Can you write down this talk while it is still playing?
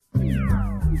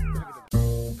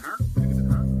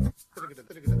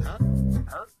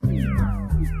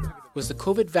Was the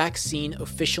COVID vaccine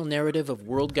official narrative of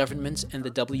world governments and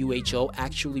the WHO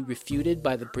actually refuted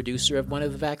by the producer of one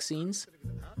of the vaccines?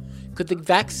 Could the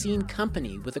vaccine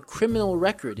company with a criminal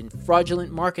record in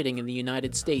fraudulent marketing in the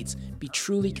United States be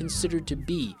truly considered to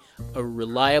be a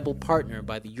reliable partner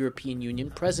by the European Union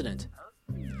president?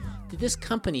 Did this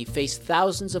company face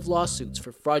thousands of lawsuits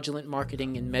for fraudulent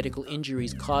marketing and medical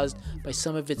injuries caused by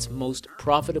some of its most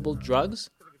profitable drugs?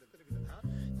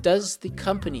 Does the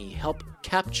company help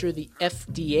capture the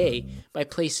FDA by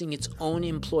placing its own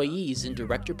employees in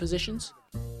director positions?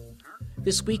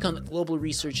 This week on the Global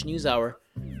Research News Hour,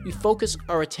 we focus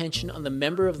our attention on the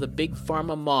member of the big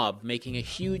pharma mob making a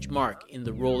huge mark in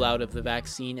the rollout of the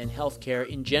vaccine and healthcare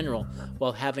in general,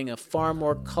 while having a far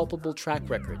more culpable track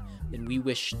record than we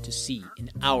wish to see in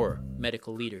our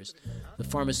medical leaders. The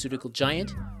pharmaceutical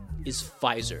giant is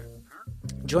Pfizer.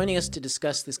 Joining us to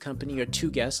discuss this company are two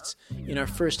guests. In our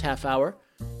first half hour,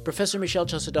 Professor Michel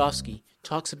Chossudovsky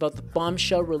talks about the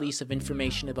bombshell release of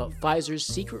information about Pfizer's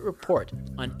secret report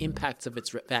on impacts of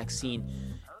its vaccine,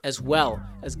 as well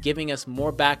as giving us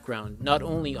more background not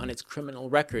only on its criminal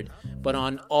record, but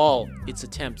on all its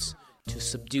attempts to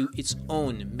subdue its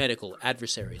own medical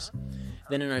adversaries.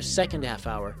 Then in our second half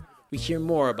hour, we hear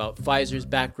more about Pfizer's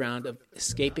background of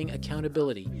escaping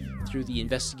accountability through the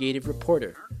investigative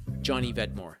reporter, Johnny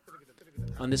Vedmore.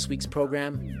 On this week's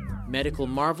program, Medical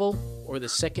Marvel or the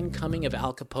Second Coming of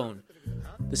Al Capone,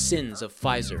 the sins of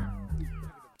Pfizer.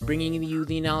 Bringing you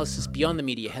the analysis beyond the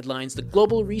media headlines, the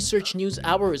Global Research News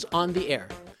Hour is on the air.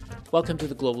 Welcome to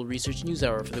the Global Research News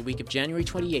Hour for the week of January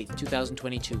 28,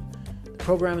 2022. The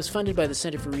program is funded by the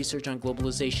Center for Research on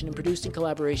Globalization and produced in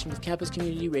collaboration with campus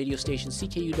community radio station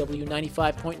CKUW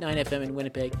 95.9 FM in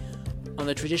Winnipeg on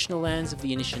the traditional lands of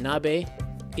the Anishinaabe,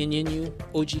 Innu,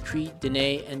 Oji-Cree,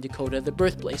 Dene, and Dakota, the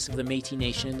birthplace of the Métis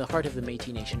Nation in the heart of the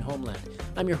Métis Nation homeland.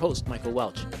 I'm your host, Michael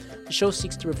Welch. The show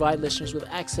seeks to provide listeners with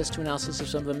access to analysis of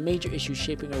some of the major issues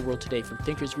shaping our world today, from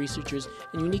thinkers, researchers,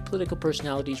 and unique political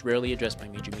personalities rarely addressed by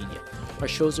major media. Our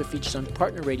shows are featured on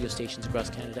partner radio stations across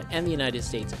Canada and the United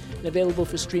States, and available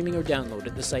for streaming or download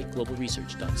at the site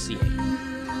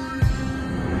globalresearch.ca.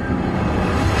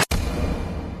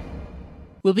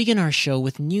 We'll begin our show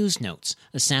with News Notes,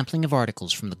 a sampling of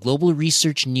articles from the Global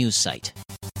Research News site.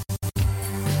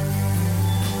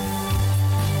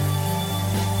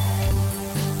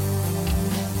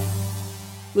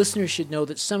 Listeners should know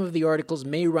that some of the articles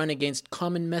may run against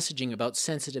common messaging about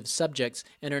sensitive subjects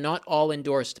and are not all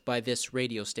endorsed by this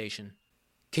radio station.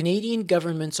 Canadian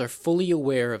governments are fully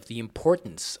aware of the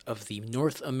importance of the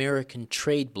North American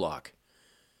trade bloc.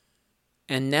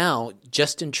 And now,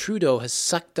 Justin Trudeau has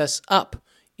sucked us up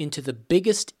into the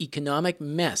biggest economic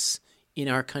mess in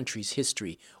our country's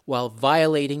history, while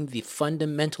violating the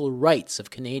fundamental rights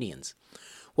of Canadians.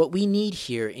 What we need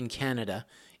here in Canada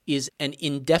is an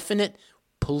indefinite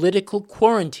political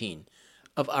quarantine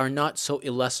of our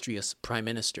not-so-illustrious Prime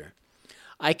Minister.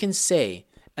 I can say,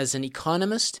 as an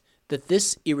economist, that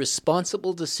this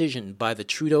irresponsible decision by the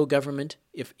Trudeau government,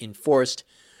 if enforced,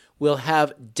 will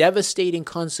have devastating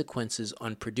consequences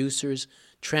on producers,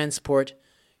 transport,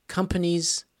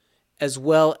 companies, as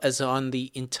well as on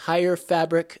the entire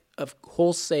fabric of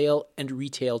wholesale and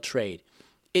retail trade.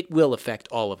 It will affect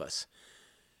all of us.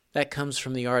 That comes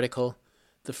from the article,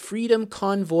 The Freedom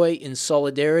Convoy in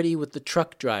Solidarity with the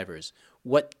Truck Drivers.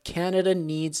 What Canada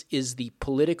Needs is the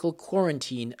Political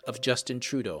Quarantine of Justin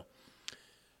Trudeau,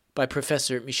 by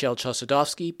Professor Michel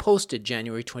Chossudovsky, posted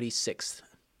January 26th.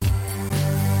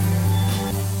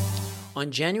 On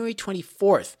January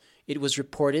 24th, it was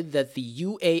reported that the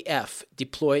UAF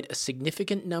deployed a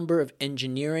significant number of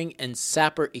engineering and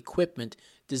sapper equipment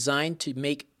designed to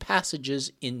make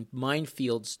passages in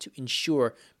minefields to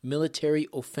ensure military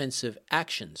offensive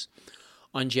actions.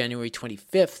 On January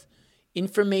 25th,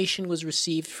 information was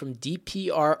received from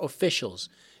DPR officials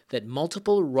that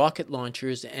multiple rocket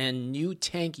launchers and new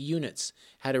tank units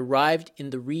had arrived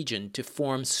in the region to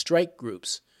form strike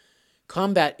groups.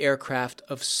 Combat aircraft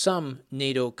of some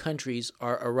NATO countries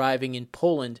are arriving in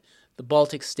Poland, the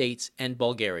Baltic states, and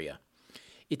Bulgaria.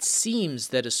 It seems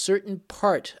that a certain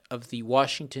part of the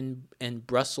Washington and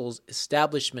Brussels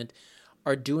establishment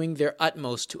are doing their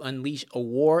utmost to unleash a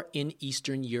war in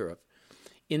Eastern Europe.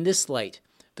 In this light,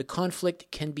 the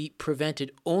conflict can be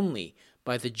prevented only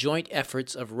by the joint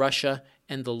efforts of Russia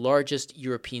and the largest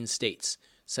European states,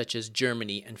 such as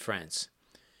Germany and France.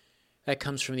 That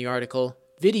comes from the article,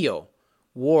 Video,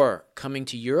 War Coming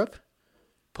to Europe,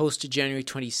 posted January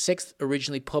 26th,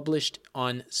 originally published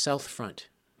on Southfront.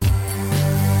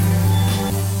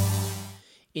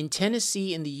 In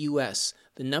Tennessee in the U.S.,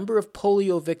 the number of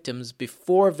polio victims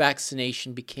before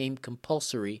vaccination became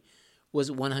compulsory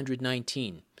was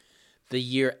 119. The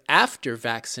year after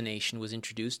vaccination was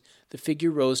introduced, the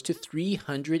figure rose to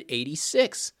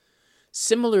 386.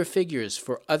 Similar figures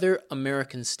for other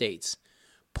American states.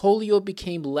 Polio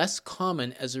became less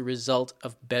common as a result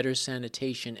of better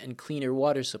sanitation and cleaner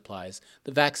water supplies.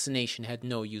 The vaccination had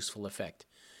no useful effect.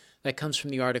 That comes from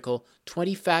the article,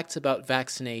 20 Facts About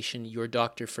Vaccination Your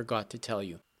Doctor Forgot to Tell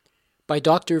You, by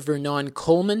Dr. Vernon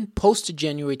Coleman, posted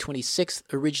January 26th,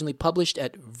 originally published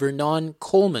at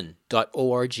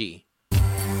vernoncoleman.org.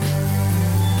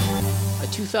 A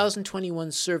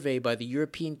 2021 survey by the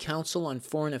European Council on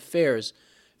Foreign Affairs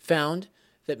found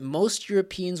that most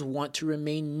Europeans want to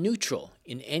remain neutral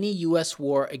in any U.S.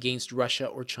 war against Russia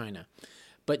or China,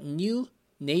 but new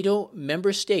NATO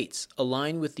member states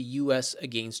align with the U.S.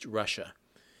 against Russia.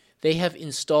 They have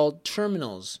installed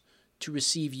terminals to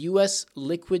receive U.S.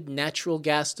 liquid natural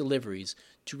gas deliveries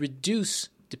to reduce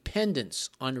dependence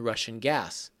on Russian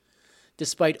gas.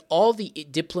 Despite all the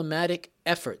diplomatic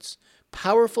efforts,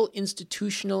 powerful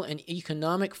institutional and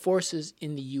economic forces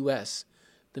in the U.S.,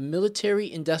 the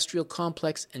military-industrial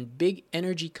complex and big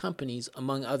energy companies,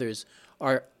 among others,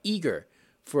 are eager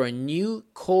for a new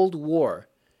Cold War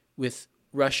with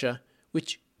Russia,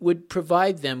 which would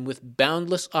provide them with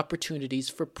boundless opportunities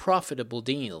for profitable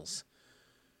deals.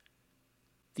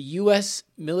 The U.S.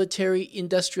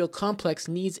 military-industrial complex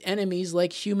needs enemies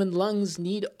like human lungs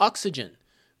need oxygen,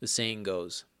 the saying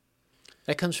goes.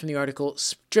 That comes from the article,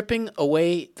 Stripping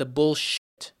Away the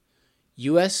Bullshit,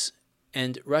 U.S.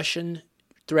 and Russian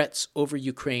Threats Over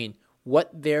Ukraine, What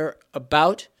They're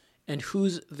About and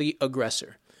Who's the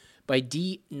Aggressor, by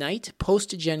D. Knight,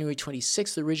 posted January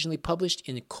 26th, originally published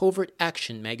in Covert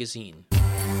Action magazine.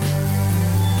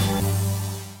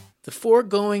 The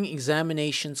foregoing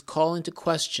examinations call into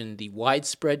question the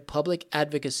widespread public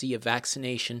advocacy of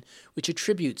vaccination, which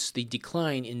attributes the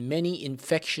decline in many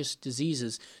infectious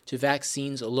diseases to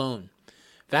vaccines alone.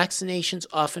 Vaccinations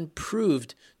often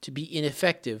proved to be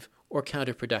ineffective or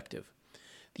counterproductive.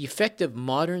 The effect of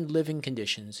modern living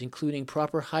conditions, including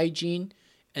proper hygiene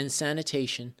and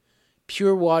sanitation,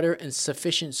 pure water, and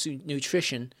sufficient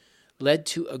nutrition, led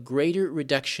to a greater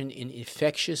reduction in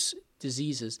infectious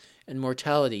diseases and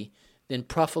mortality than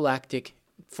prophylactic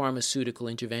pharmaceutical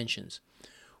interventions.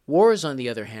 Wars, on the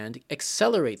other hand,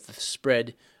 accelerate the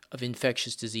spread of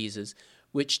infectious diseases,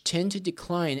 which tend to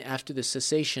decline after the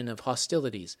cessation of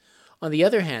hostilities. On the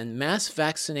other hand, mass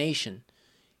vaccination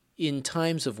in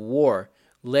times of war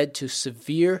led to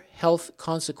severe health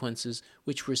consequences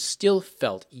which were still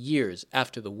felt years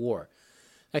after the war.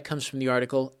 That comes from the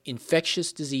article,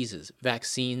 Infectious Diseases,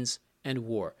 Vaccines, and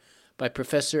War, by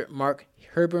Professor Mark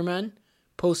Herbermann,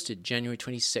 posted January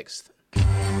 26th.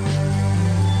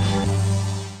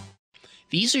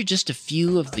 These are just a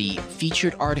few of the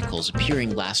featured articles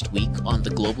appearing last week on the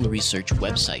Global Research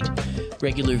website.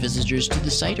 Regular visitors to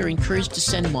the site are encouraged to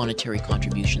send monetary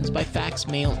contributions by fax,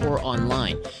 mail, or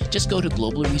online. Just go to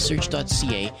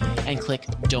globalresearch.ca and click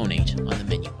Donate on the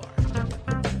menu bar.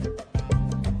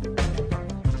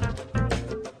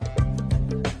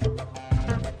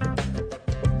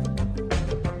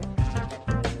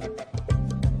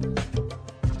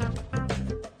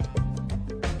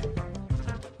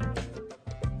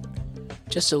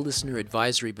 Just a listener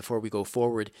advisory before we go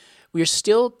forward. We are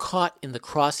still caught in the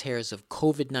crosshairs of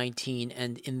COVID-19,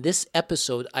 and in this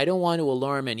episode, I don't want to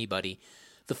alarm anybody.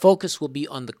 The focus will be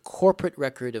on the corporate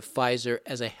record of Pfizer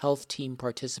as a health team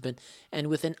participant and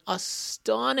with an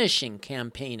astonishing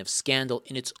campaign of scandal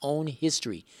in its own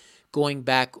history, going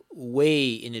back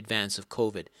way in advance of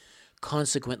COVID.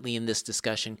 Consequently, in this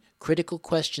discussion, critical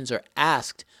questions are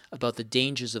asked about the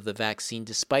dangers of the vaccine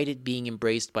despite it being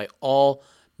embraced by all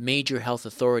major health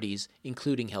authorities,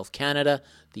 including Health Canada,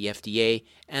 the FDA,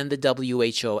 and the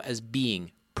WHO, as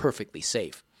being perfectly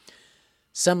safe.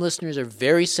 Some listeners are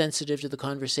very sensitive to the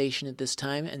conversation at this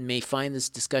time and may find this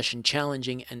discussion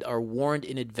challenging and are warned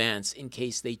in advance in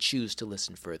case they choose to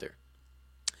listen further.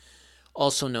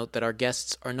 Also note that our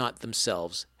guests are not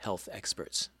themselves health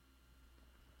experts.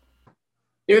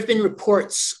 There have been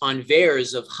reports on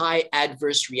VAERS of high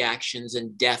adverse reactions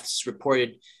and deaths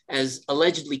reported as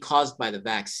allegedly caused by the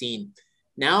vaccine.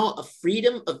 Now, a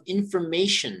Freedom of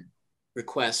Information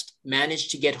request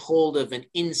managed to get hold of an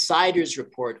insider's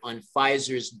report on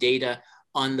Pfizer's data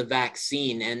on the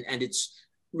vaccine, and its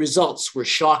results were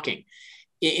shocking.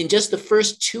 In just the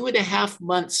first 2.5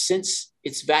 months since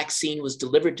its vaccine was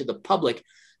delivered to the public,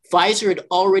 Pfizer had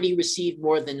already received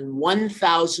more than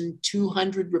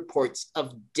 1,200 reports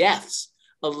of deaths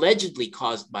allegedly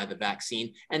caused by the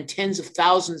vaccine and tens of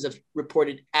thousands of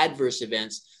reported adverse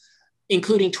events,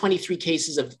 including 23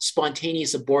 cases of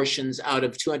spontaneous abortions out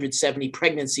of 270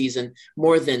 pregnancies and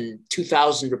more than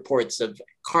 2,000 reports of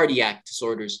cardiac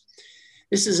disorders.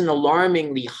 This is an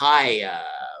alarmingly high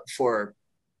for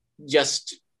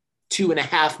just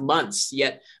 2.5 months,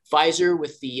 yet Pfizer,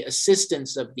 with the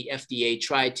assistance of the FDA,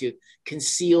 tried to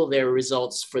conceal their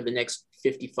results for the next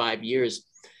 55 years.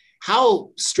 How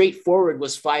straightforward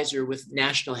was Pfizer with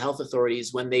national health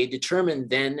authorities when they determined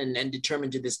then and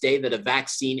determined to this day that a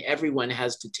vaccine everyone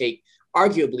has to take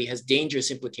arguably has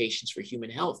dangerous implications for human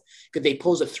health? Could they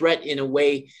pose a threat in the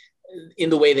way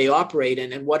they operate?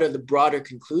 And what are the broader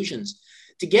conclusions?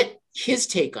 To get his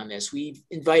take on this, we've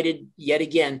invited yet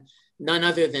again none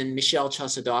other than Michel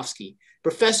Chossudovsky.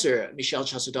 Professor Michel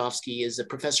Chossudovsky is a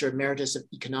professor emeritus of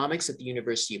economics at the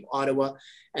University of Ottawa,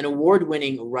 an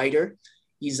award-winning writer.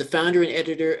 He's the founder and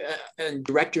editor and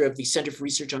director of the Center for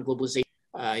Research on Globalization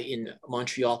in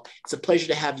Montreal. It's a pleasure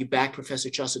to have you back, Professor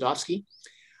Chossudovsky.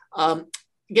 I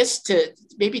guess to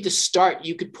start,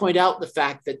 you could point out the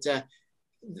fact that that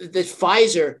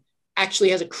Pfizer actually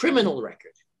has a criminal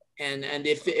record, and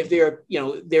if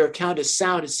their account is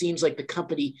sound, it seems like the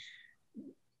company,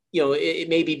 it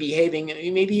may be behaving.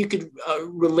 Maybe you could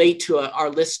relate to our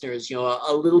listeners,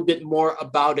 a little bit more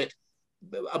about it.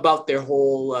 About their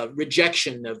whole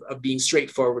rejection of being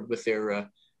straightforward with their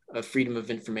freedom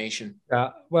of information.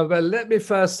 Well, let me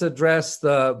first address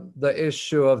the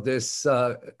issue of this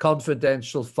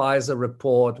confidential Pfizer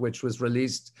report, which was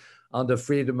released under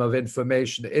Freedom of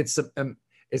Information. It's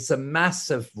a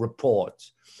massive report.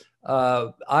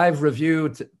 I've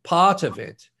reviewed part of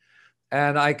it,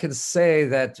 and I can say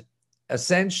that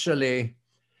essentially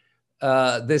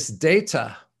this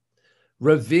data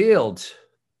revealed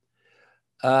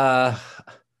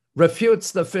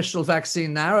refutes the official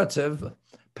vaccine narrative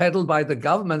peddled by the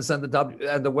governments and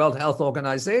the World Health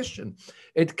Organization.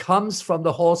 It comes from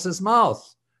the horse's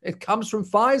mouth. It comes from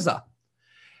Pfizer.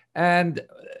 And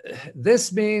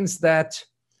this means that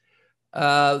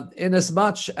in as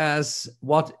much as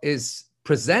what is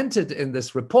presented in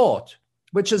this report,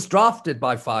 which is drafted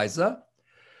by Pfizer,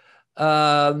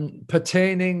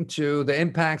 pertaining to the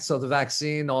impacts of the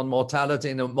vaccine on mortality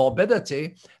and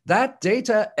morbidity, that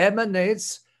data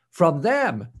emanates from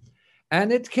them.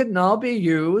 And it can now be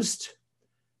used,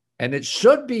 and it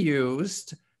should be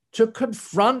used, to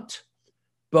confront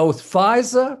both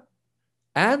Pfizer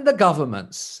and the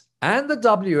governments and the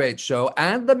WHO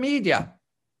and the media.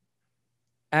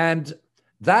 And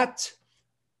that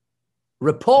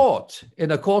report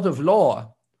in a court of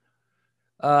law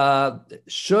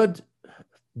should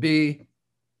be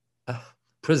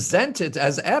presented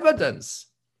as evidence.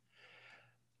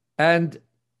 And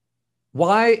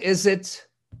why is it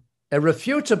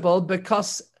irrefutable?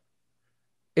 Because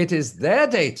it is their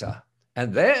data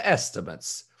and their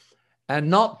estimates and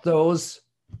not those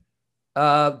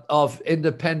of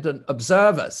independent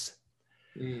observers.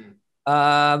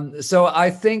 So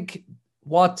I think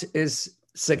what is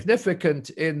significant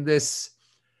in this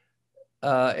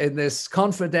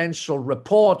confidential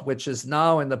report, which is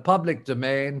now in the public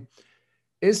domain,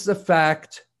 is the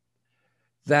fact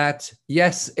that,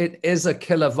 yes, it is a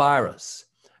killer virus,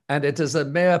 and it is a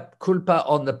mea culpa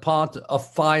on the part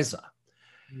of Pfizer.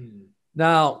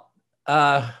 Now,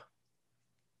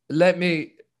 let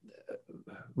me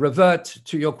revert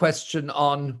to your question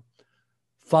on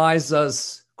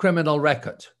Pfizer's criminal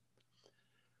record.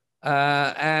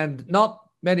 And not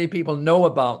many people know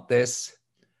about this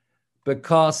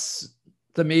because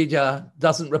the media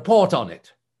doesn't report on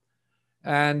it.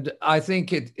 And I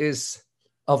think it is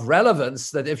of relevance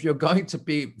that if you're going to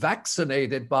be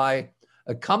vaccinated by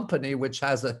a company which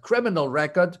has a criminal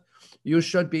record, you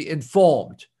should be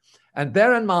informed. And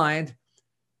bear in mind,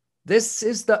 this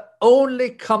is the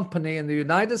only company in the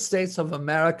United States of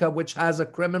America which has a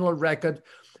criminal record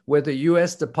with the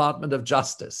US Department of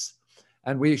Justice.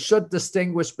 And we should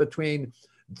distinguish between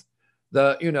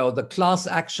the class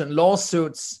action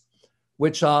lawsuits,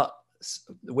 which are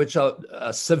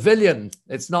civilian.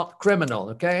 It's not criminal.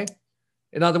 Okay.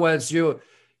 In other words,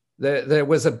 there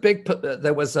was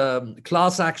a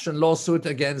class action lawsuit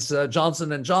against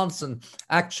Johnson and Johnson.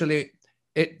 Actually,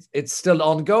 it's still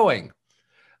ongoing.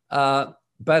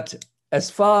 But as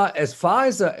far as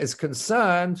Pfizer is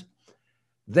concerned,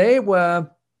 they were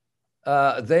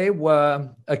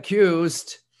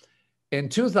accused in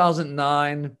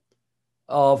 2009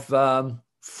 of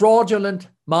fraudulent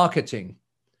marketing,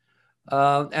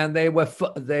 and there was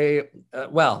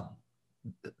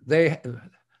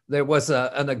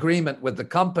an agreement with the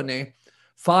company.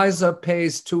 Pfizer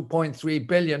pays $2.3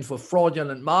 billion for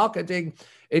fraudulent marketing.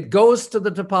 It goes to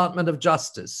the Department of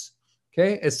Justice.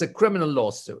 Okay, it's a criminal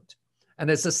lawsuit, and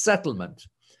it's a settlement.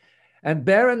 And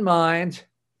bear in mind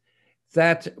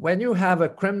that when you have a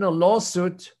criminal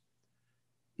lawsuit,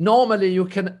 normally you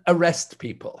can arrest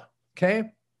people,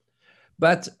 okay?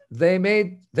 But they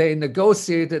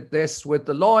negotiated this with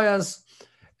the lawyers,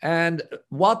 and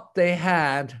what they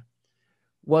had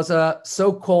was a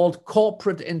so-called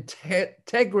corporate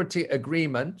integrity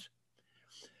agreement,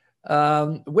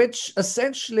 which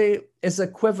essentially is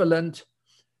equivalent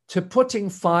to putting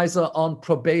Pfizer on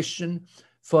probation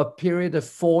for a period of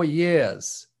 4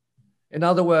 years. In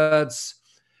other words,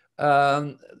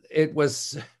 it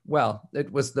was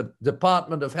the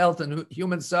Department of Health and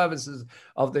Human Services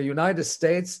of the United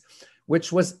States,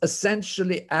 which was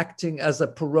essentially acting as a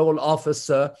parole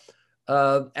officer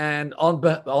and on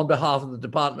behalf of the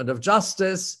Department of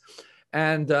Justice.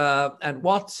 And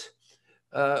what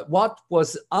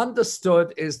was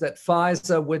understood is that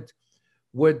Pfizer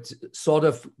would sort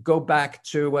of go back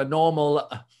to a normal,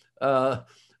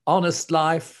 honest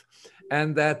life,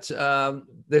 and that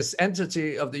this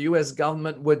entity of the US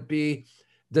government would be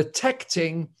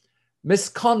detecting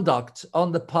misconduct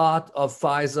on the part of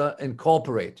Pfizer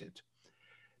Incorporated.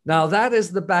 Now, that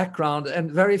is the background, and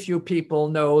very few people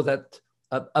know that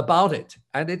about it,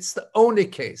 and it's the only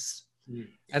case.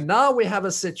 And now we have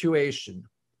a situation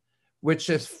which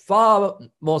is far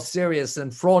more serious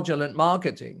than fraudulent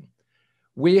marketing.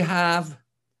 We have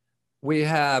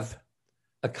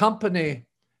a company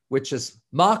which is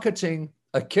marketing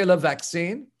a killer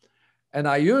vaccine, and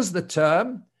I use the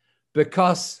term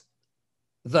because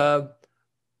the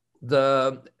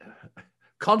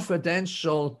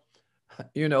confidential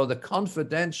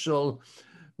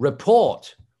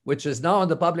report, which is now in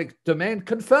the public domain,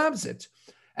 confirms it,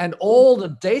 and all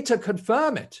the data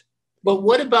confirm it. But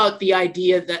what about the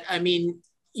idea that, I mean,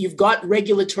 you've got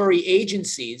regulatory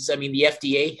agencies, I mean, the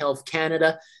FDA, Health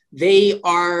Canada, they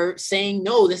are saying,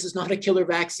 no, this is not a killer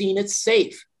vaccine, it's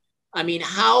safe. I mean,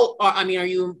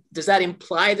 does that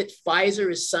imply that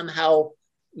Pfizer is somehow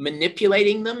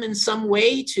manipulating them in some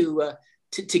way to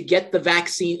get the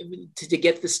vaccine, to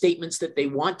get the statements that they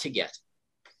want to get?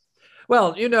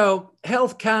 Well,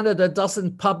 Health Canada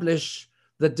doesn't publish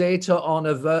the data on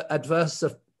adverse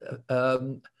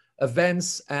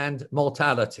events and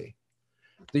mortality.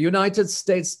 The United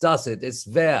States does it, it's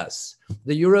VAERS.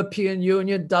 The European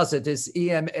Union does it, it's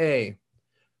EMA.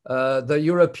 The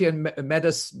European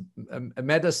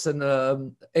Medicine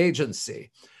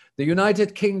Agency. The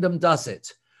United Kingdom does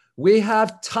it. We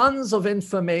have tons of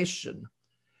information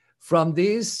from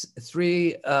these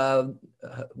three,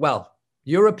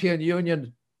 European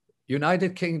Union,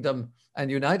 United Kingdom,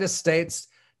 and United States,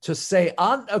 to say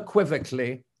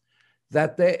unequivocally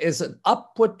that there is an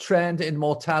upward trend in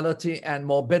mortality and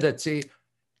morbidity.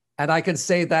 And I can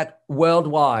say that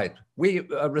worldwide. We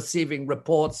are receiving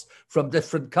reports from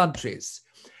different countries.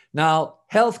 Now,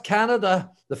 Health Canada,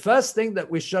 the first thing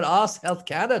that we should ask Health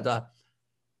Canada,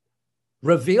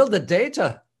 reveal the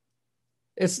data.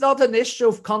 It's not an issue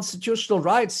of constitutional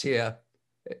rights here.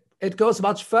 It goes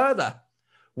much further.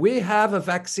 We have a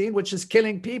vaccine which is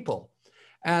killing people.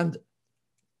 And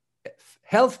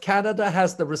Health Canada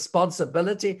has the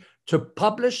responsibility to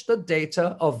publish the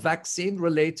data of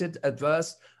vaccine-related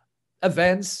adverse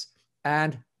events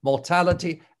and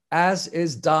mortality, as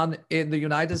is done in the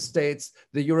United States,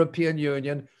 the European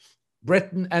Union,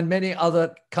 Britain, and many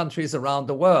other countries around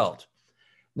the world.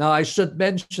 Now, I should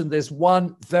mention there's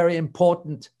one very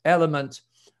important element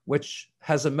which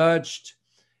has emerged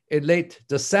in late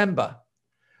December.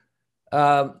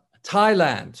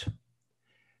 Thailand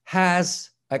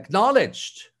has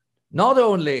acknowledged not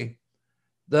only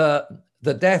the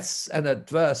deaths and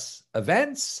adverse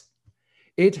events,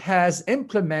 it has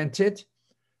implemented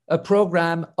a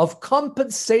program of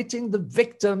compensating the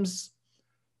victims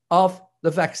of the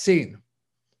vaccine.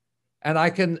 And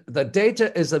the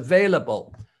data is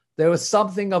available. There was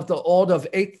something of the order of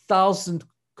 8,000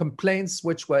 complaints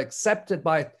which were accepted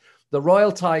by the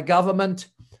Royal Thai government.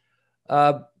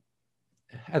 At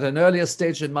an earlier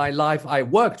stage in my life, I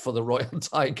worked for the Royal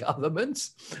Thai government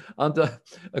under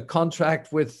a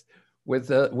contract with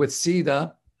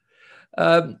CEDA.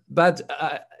 But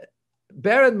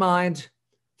bear in mind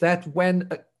that when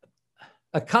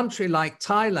a country like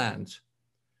Thailand,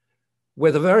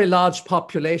 with a very large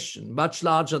population, much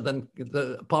larger than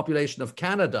the population of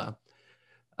Canada,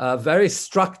 very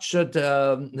structured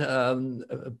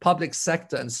public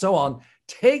sector and so on,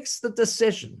 takes the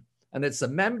decision, and it's a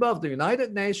member of the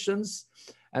United Nations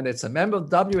and it's a member of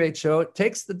WHO,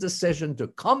 takes the decision to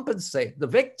compensate the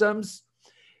victims,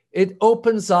 it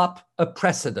opens up a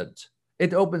precedent.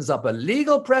 It opens up a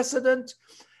legal precedent,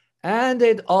 and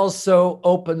it also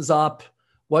opens up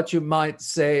what you might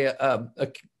say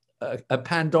a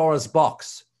Pandora's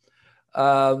box,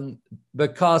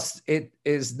 because it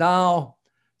is now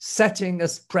setting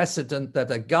as precedent that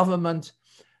a government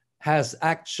has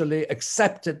actually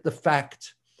accepted the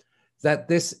fact that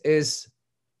this is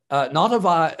not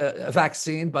a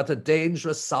vaccine, but a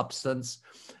dangerous substance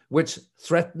which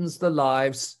threatens the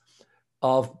lives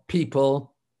of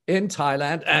people in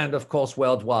Thailand and, of course,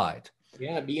 worldwide.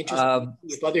 Yeah, it'd be interesting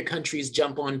if other countries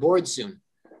jump on board soon.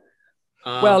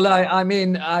 Well, I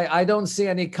mean, I don't see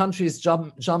any countries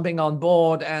jumping on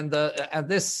board, and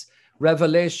this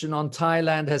revelation on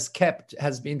Thailand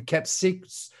has been kept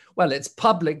secret. Well, it's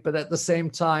public, but at the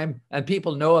same time, and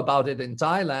people know about it in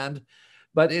Thailand,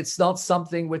 but it's not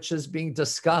something which is being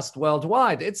discussed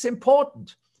worldwide. It's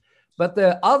important, but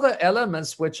there are other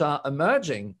elements which are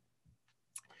emerging.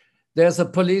 There's a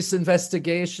police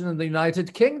investigation in the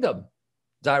United Kingdom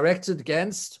directed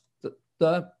against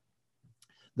the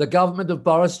government of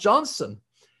Boris Johnson.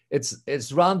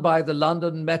 It's run by the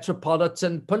London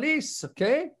Metropolitan Police,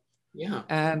 okay? Yeah.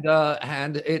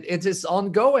 And it is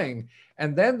ongoing.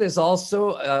 And then there's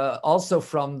also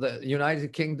from the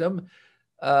United Kingdom,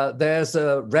 there's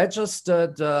a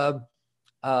registered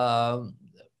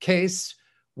case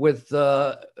with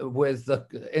the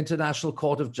International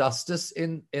Court of Justice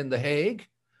in The Hague,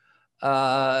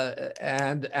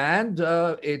 and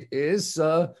it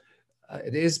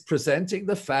is presenting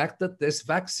the fact that this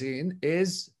vaccine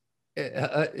is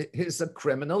a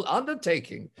criminal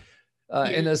undertaking,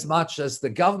 in as much as the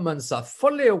governments are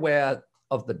fully aware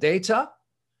of the data.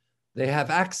 They have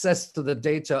access to the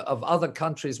data of other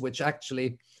countries, which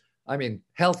actually, I mean,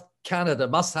 Health Canada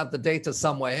must have the data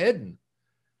somewhere hidden.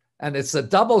 And it's a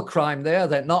double crime there.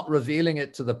 They're not revealing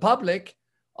it to the public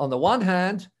on the one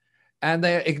hand, and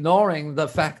they're ignoring the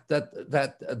fact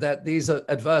that these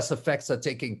adverse effects are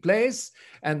taking place,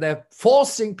 and they're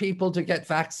forcing people to get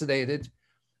vaccinated,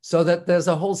 so that there's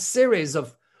a whole series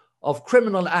of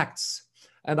criminal acts.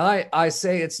 And I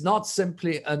say it's not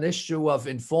simply an issue of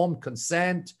informed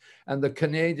consent and the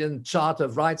Canadian Charter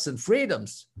of Rights and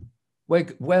Freedoms.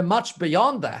 We're much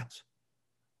beyond that.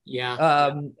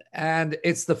 Yeah. And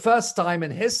it's the first time in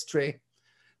history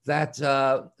that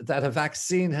a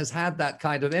vaccine has had that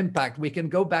kind of impact. We can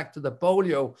go back to the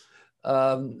polio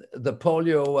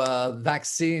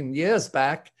vaccine years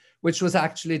back, which was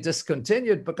actually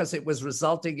discontinued because it was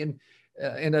resulting in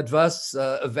adverse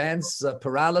events,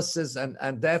 paralysis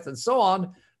and death and so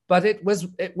on. But it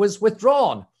was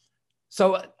withdrawn.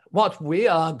 So what we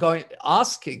are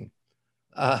asking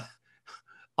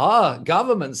our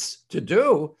governments to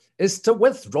do is to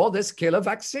withdraw this killer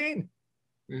vaccine,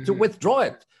 to withdraw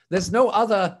it. There's no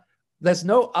other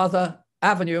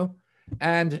avenue,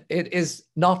 and it is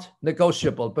not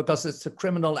negotiable because it's a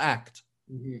criminal act.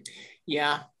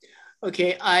 Yeah.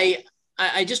 Okay. I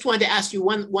just wanted to ask you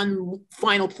one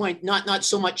final point, not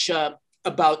so much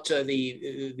about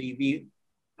the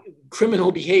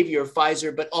criminal behavior of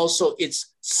Pfizer, but also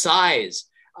its size.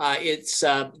 It's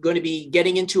going to be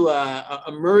getting into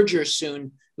a merger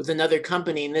soon with another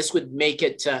company, and this would make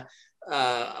it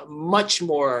much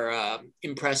more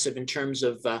impressive in terms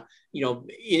of,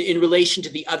 in relation to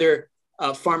the other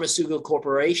pharmaceutical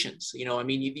corporations. I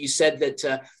mean, you said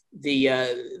that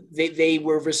they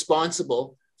were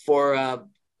responsible for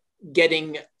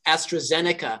getting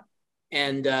AstraZeneca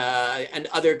and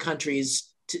other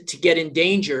countries to get in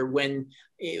danger when,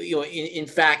 in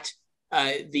fact,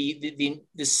 the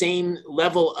same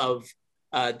level of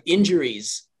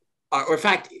injuries, or in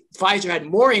fact, Pfizer had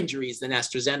more injuries than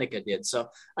AstraZeneca did. So,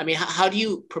 I mean, how do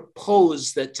you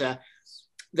propose that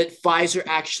Pfizer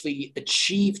actually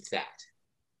achieved that?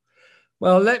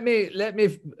 Well, let me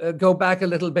go back a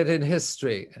little bit in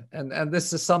history, and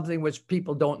this is something which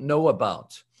people don't know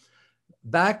about.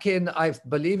 Back in, I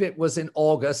believe it was in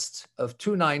August of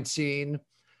 2019,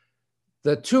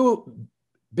 the two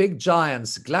big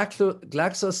giants,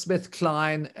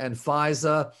 GlaxoSmithKline and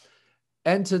Pfizer,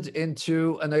 entered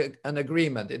into an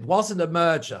agreement. It wasn't a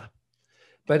merger,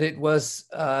 but it was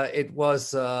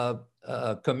a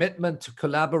commitment to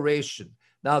collaboration.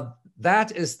 Now,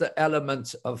 that is the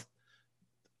element of.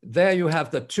 There you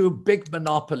have the two big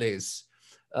monopolies.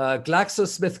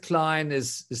 GlaxoSmithKline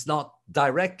is not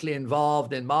directly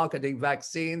involved in marketing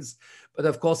vaccines, but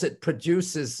of course it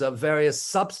produces various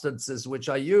substances which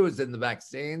are used in the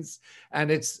vaccines, and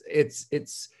it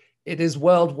is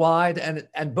worldwide.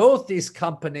 And both these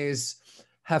companies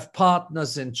have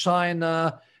partners in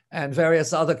China and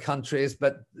various other countries,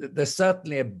 but there's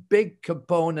certainly a big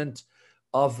component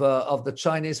of the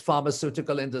Chinese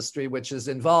pharmaceutical industry which is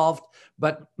involved,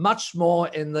 but much more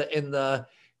in the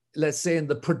let's say, in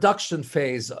the production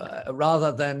phase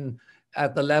rather than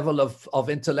at the level of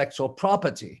intellectual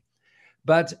property.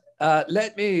 But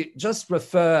let me just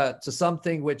refer to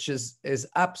something which is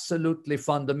absolutely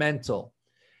fundamental.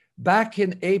 Back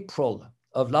in April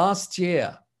of last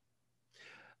year,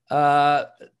 the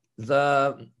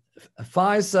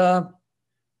Pfizer,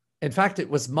 in fact, it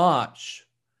was March,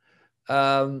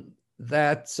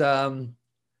 that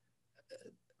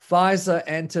Pfizer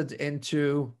entered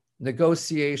into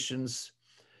negotiations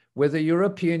with the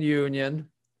European Union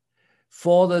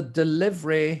for the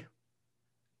delivery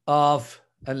of,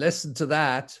 and listen to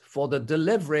that, for the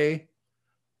delivery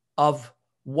of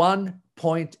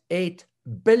 1.8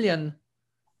 billion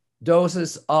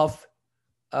doses of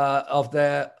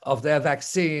their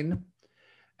vaccine.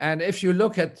 And if you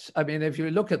look at,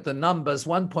 the numbers,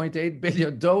 1.8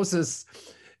 billion doses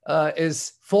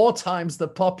is 4 times the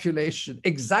population,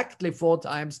 exactly 4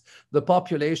 times the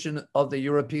population of the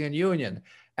European Union.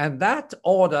 And that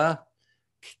order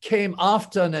came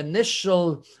after an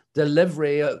initial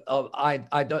delivery of I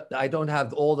don't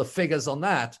have all the figures on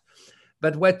that,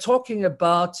 but we're talking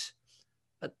about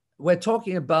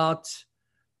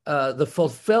the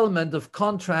fulfillment of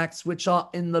contracts which are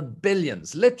in the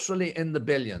billions, literally in the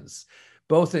billions,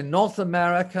 both in North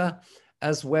America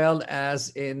as well as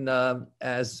in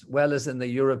the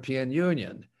European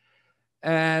Union,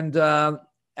 and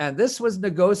this was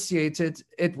negotiated.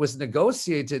 It was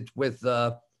negotiated with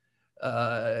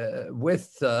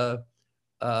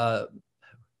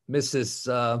Mrs.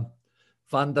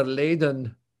 van der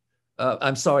Leyen.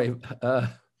 I'm sorry.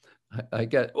 I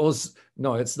get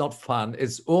no, it's not fun.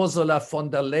 It's Ursula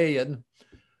von der Leyen,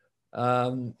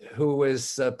 who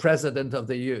is president of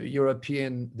the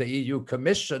EU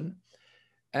Commission,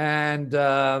 and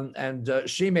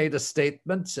she made a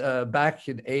statement back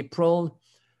in April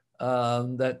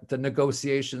that the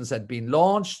negotiations had been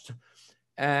launched,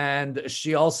 and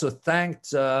she also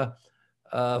thanked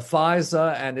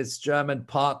Pfizer and its German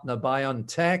partner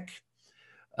BioNTech.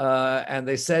 And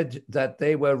they said that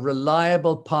they were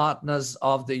reliable partners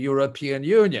of the European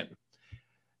Union.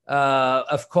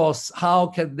 Of course, how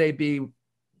can Pfizer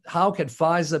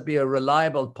be a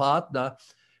reliable partner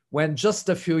when just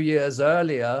a few years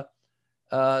earlier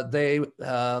they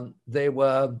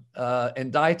were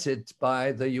indicted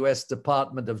by the US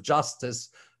Department of Justice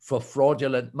for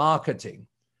fraudulent marketing,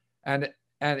 and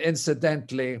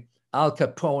incidentally, Al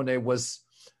Capone was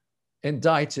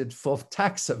indicted for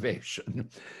tax evasion.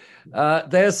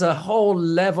 There's a whole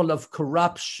level of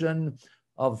corruption,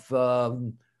 of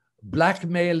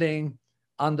blackmailing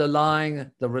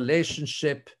underlying the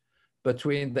relationship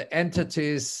between the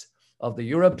entities of the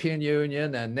European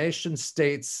Union and nation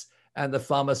states and the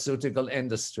pharmaceutical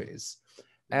industries.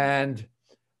 And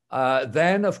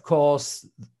then, of course,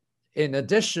 in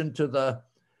addition to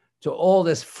all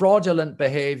this fraudulent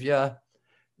behavior,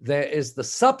 there is the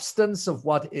substance of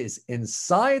what is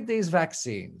inside these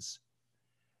vaccines.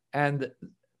 And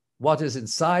what is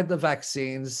inside the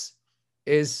vaccines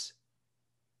is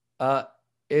a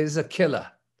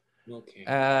killer.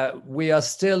 Okay. We are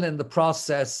still in the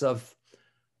process of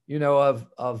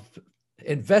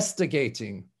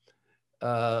investigating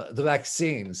the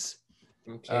vaccines.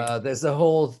 Okay. There's a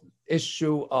whole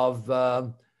issue of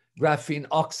graphene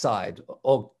oxide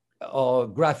or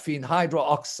graphene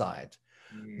hydroxide.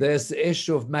 There's the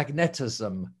issue of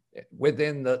magnetism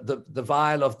within the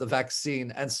vial of the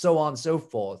vaccine, and so on and so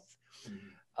forth.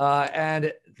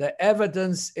 And the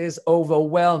evidence is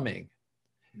overwhelming.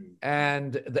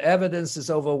 And the evidence is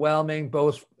overwhelming,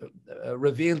 both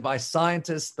revealed by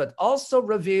scientists, but also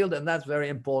revealed, and that's very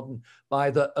important,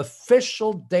 by the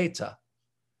official data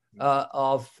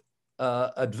of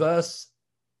adverse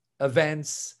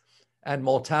events and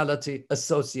mortality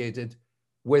associated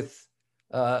with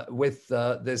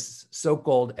this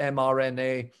so-called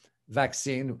mRNA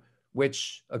vaccine,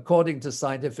 which, according to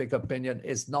scientific opinion,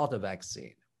 is not a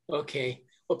vaccine. Okay.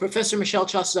 Well, Professor Michel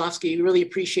Chossudovsky, we really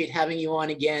appreciate having you on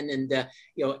again and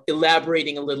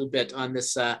elaborating a little bit on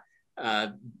this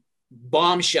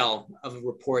bombshell of a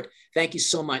report. Thank you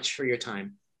so much for your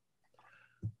time.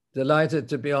 Delighted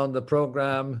to be on the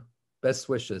program. Best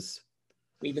wishes.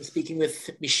 We've been speaking with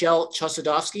Michel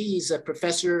Chossudovsky. He's a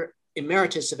professor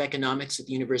emeritus of economics at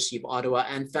the University of Ottawa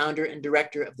and founder and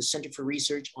director of the Center for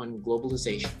Research on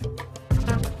Globalization.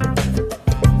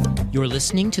 You're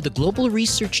listening to the Global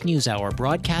Research News Hour,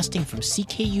 broadcasting from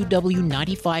CKUW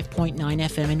 95.9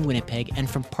 FM in Winnipeg and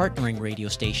from partnering radio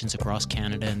stations across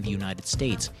Canada and the United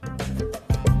States.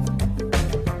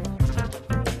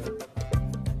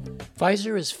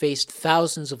 Pfizer has faced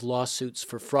thousands of lawsuits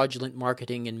for fraudulent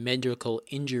marketing and medical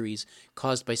injuries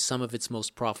caused by some of its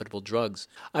most profitable drugs.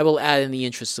 I will add, in the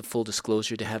interests of full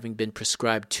disclosure, to having been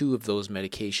prescribed 2 of those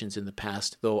medications in the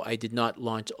past, though I did not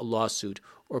launch a lawsuit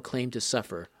or claim to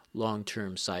suffer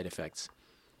long-term side effects.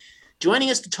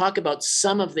 Joining us to talk about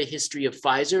some of the history of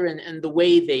Pfizer and the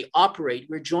way they operate,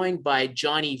 we're joined by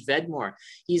Johnny Vedmore.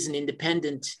 He's an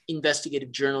independent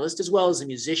investigative journalist as well as a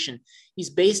musician.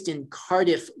 He's based in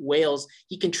Cardiff, Wales.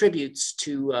 He contributes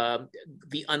to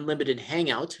the Unlimited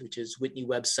Hangout, which is Whitney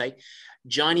website.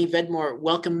 Johnny Vedmore,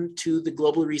 welcome to the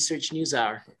Global Research News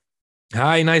Hour.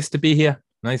 Hi, nice to be here.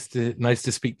 Nice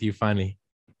to speak to you finally.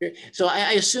 So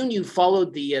I assume you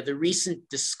followed the recent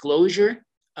disclosure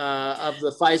of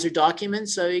the Pfizer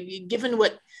documents. So given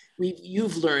what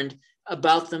you've learned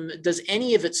about them, does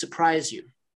any of it surprise you?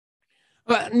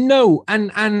 No,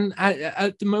 and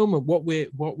at the moment, what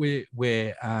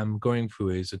we're going through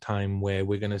is a time where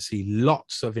we're going to see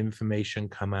lots of information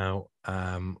come out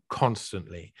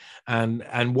constantly,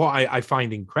 and what I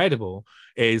find incredible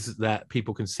is that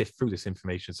people can sift through this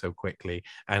information so quickly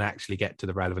and actually get to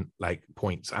the relevant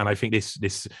points. And I think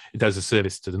this does a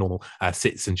service to the normal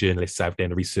citizen journalists out there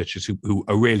and the researchers who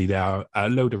are really, there are a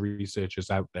load of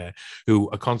researchers out there who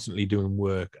are constantly doing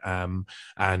work and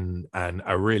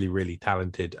are really, really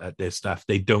talented at their stuff.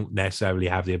 They don't necessarily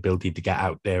have the ability to get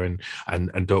out there and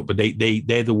talk, but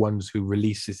they're the ones who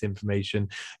release this information,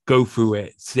 go through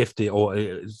it, sift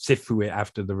through it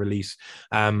after the release,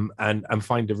 and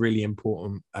find the really important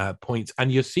points.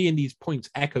 And you're seeing these points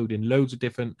echoed in loads of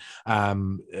different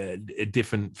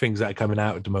things that are coming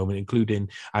out at the moment, including,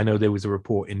 I know there was a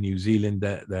report in New Zealand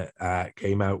that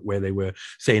came out where they were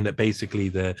saying that basically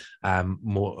the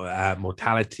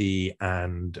mortality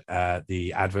and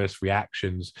the adverse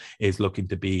reactions is looking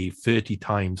to be 30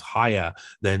 times higher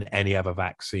than any other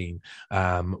vaccine,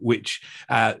 which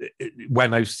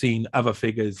when I've seen other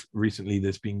figures recently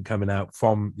that's been coming out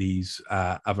from these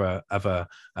other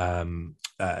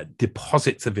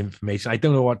deposits of information. I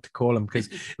don't know what to call them, because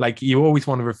you always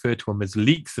want to refer to them as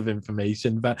leaks of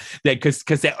information, but because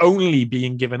they're only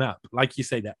being given up, like you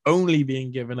say, they're only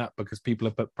being given up because people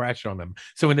have put pressure on them.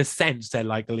 So in a sense, they're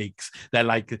like leaks. They're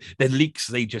leaks.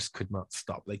 They just could not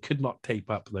stop. They could not tape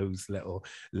up those little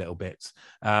bits.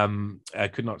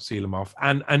 Could not seal them off.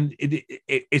 And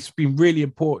it's been really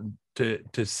important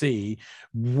to see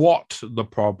what the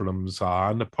problems are,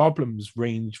 and the problems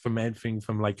range from anything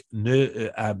from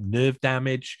nerve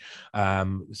damage.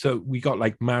 So we got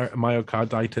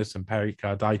myocarditis and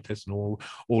pericarditis and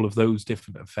all of those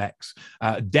different effects.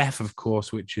 Death, of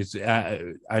course, which is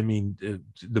the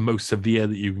most severe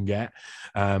that you can get.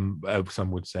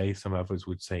 Some would say, some others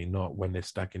would say not, when they're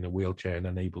stuck in a wheelchair and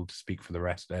unable to speak for the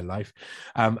rest of their life.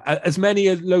 As many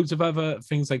as loads of other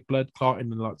things like blood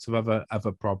clotting and lots of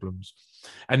other problems.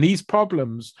 And these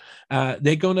problems,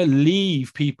 they're going to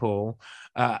leave people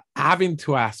having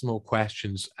to ask more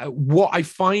questions. What I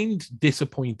find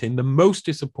disappointing, the most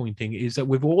disappointing, is that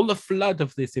with all the flood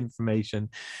of this information,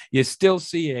 you're still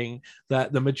seeing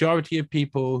that the majority of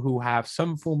people who have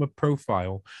some form of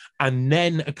profile and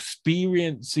then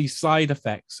experience these side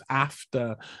effects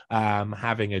after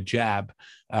having a jab,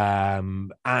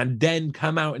 and then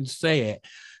come out and say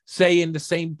in the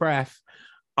same breath,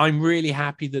 I'm really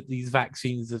happy that these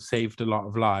vaccines have saved a lot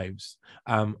of lives,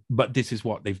 but this is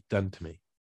what they've done to me.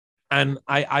 And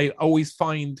I always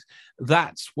find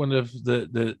that's one of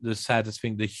the saddest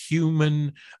thing, the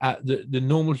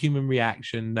normal human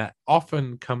reaction that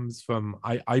often comes from,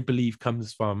 I believe,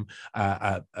 comes from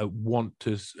a want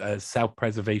to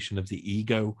self-preservation of the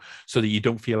ego, so that you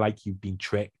don't feel like you've been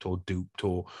tricked or duped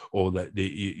or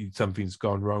that something's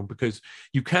gone wrong. Because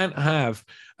you can't have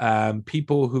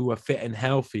people who are fit and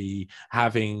healthy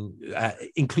having,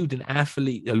 including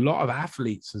athletes, a lot of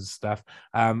athletes and stuff,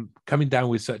 coming down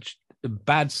with such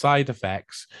bad side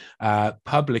effects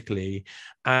publicly,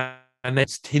 and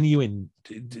it's continuing.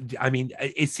 I mean,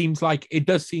 it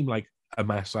does seem like a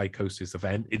mass psychosis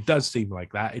event. It does seem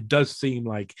like that. It does seem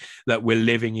like that we're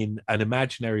living in an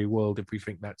imaginary world if we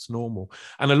think that's normal.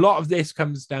 And a lot of this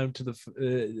comes down to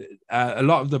a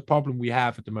lot of the problem we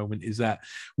have at the moment is that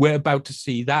we're about to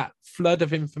see that flood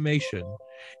of information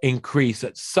increase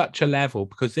at such a level,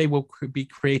 because they will be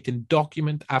creating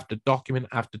document after document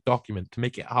after document to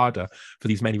make it harder for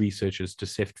these many researchers to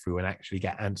sift through and actually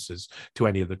get answers to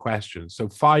any of the questions. So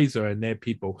Pfizer and their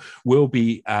people will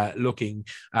be looking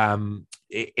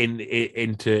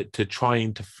into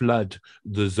trying to flood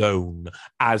the zone,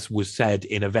 as was said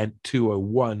in Event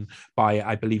 201 by,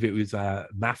 I believe it was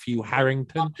Matthew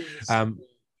Harrington.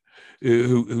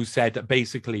 who said that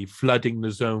basically flooding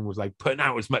the zone was like putting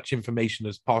out as much information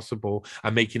as possible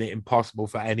and making it impossible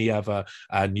for any other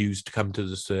news to come to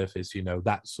the surface, you know,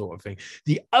 that sort of thing.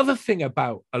 The other thing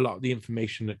about a lot of the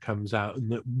information that comes out,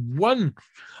 and that one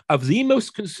of the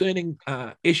most concerning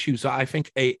issues that I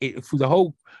think through the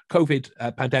whole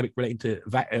COVID pandemic relating to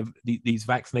these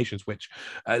vaccinations, which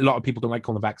a lot of people don't like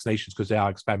calling them vaccinations because they are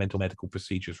experimental medical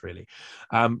procedures, really,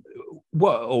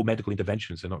 or medical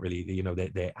interventions. They're not really, you know,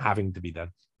 they're having to be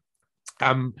done.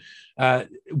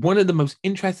 One of the most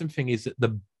interesting things is that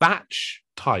the batch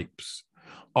types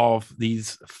of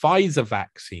these Pfizer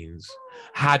vaccines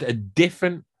had a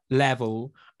different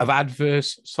level of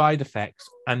adverse side effects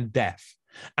and death.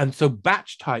 And so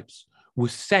batch types were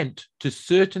sent to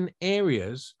certain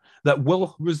areas that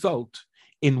will result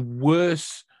in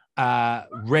worse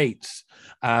rates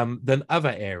than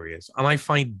other areas. And I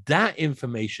find that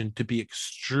information to be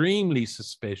extremely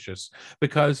suspicious,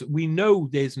 because we know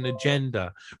there's an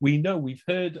agenda. We know, we've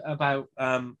heard about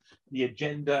the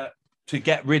agenda to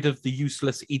get rid of the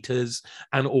useless eaters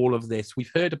and all of this.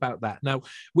 We've heard about that. Now,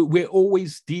 we're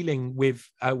always dealing with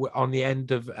on the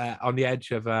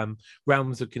edge of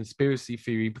realms of conspiracy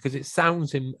theory, because it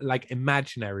sounds like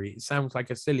imaginary. It sounds like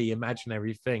a silly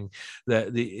imaginary thing.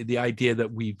 The idea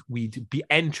that we'd be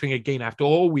entering again, after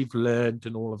all we've learned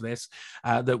and all of this,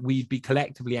 that we'd be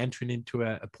collectively entering into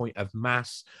a point of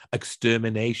mass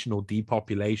extermination or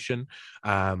depopulation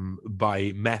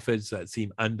by methods that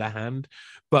seem underhand.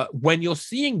 But when you're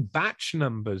seeing batch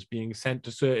numbers being sent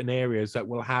to certain areas that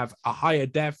will have a higher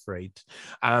death rate,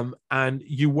 and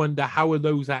you wonder, how are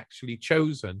those actually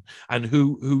chosen, and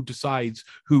who decides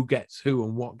who gets who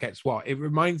and what gets what? It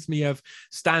reminds me of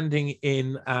standing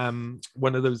in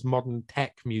one of those modern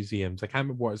tech museums. I can't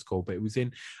remember what it's called, but it was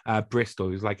in Bristol.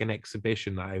 It was like an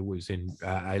exhibition that I was in.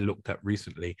 I looked up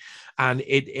recently, and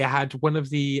it had one of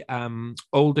the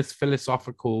oldest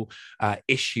philosophical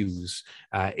issues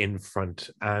in front.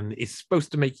 And it's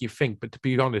supposed to make you think, but to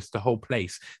be honest, the whole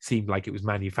place seemed like it was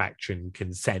manufacturing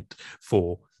consent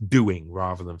for doing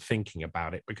rather than thinking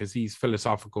about it, because these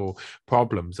philosophical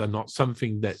problems are not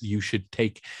something that you should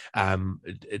take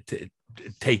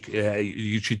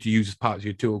you should use as part of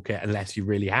your toolkit unless you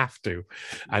really have to,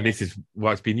 and this is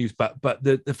what's being used. But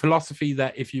the philosophy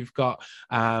that if you've got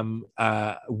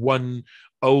one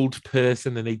old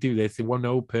person, and they do this, one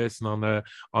old person on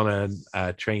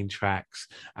a train tracks,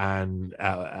 and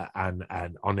on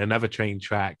another train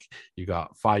track you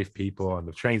got 5 people and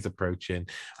the train's approaching,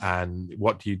 and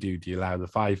what do? Do you allow the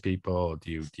 5 people, or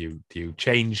do you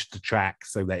change the track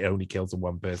so that it only kills the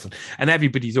one person? And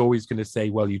everybody's always going to say,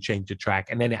 well, you change the track,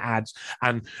 and then it adds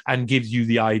and gives you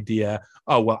the idea,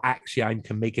 oh well, actually I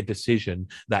can make a decision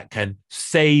that can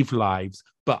save lives,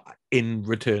 but in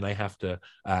return I have to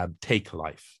take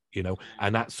life, you know.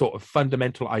 And that sort of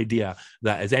fundamental idea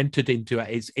that has entered into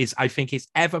it is I think is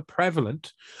ever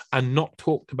prevalent and not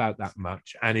talked about that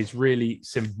much, and is really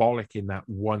symbolic in that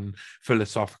one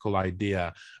philosophical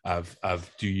idea of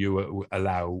do you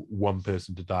allow one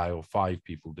person to die or 5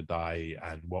 people to die,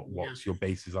 and what's your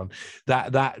basis on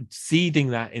that seeding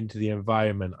that into the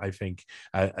environment. I think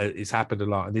it's happened a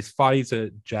lot, and this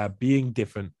Pfizer jab being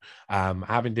different,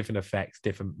 having different effects,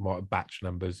 different batch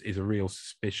numbers, is a real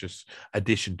suspicious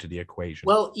addition to the equation.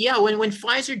 Well, yeah, when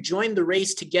Pfizer joined the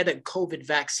race to get a COVID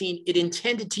vaccine, it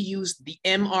intended to use the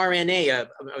mRNA,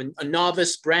 a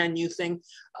novice, brand new thing,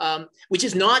 which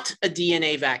is not a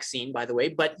DNA vaccine, by the way,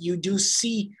 but you do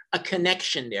see a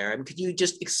connection there. I mean, could you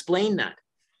just explain that?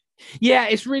 Yeah,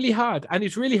 it's really hard, and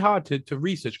it's really hard to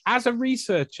research. As a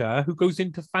researcher who goes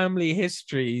into family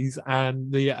histories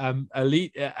and the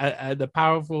elite, the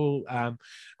powerful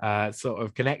sort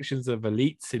of connections of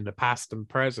elites in the past and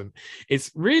present,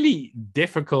 it's really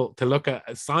difficult to look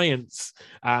at science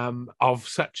of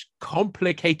such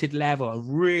complicated level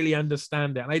and really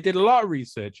understand it. And I did a lot of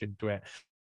research into it.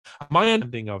 My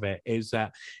understanding of it is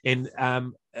that in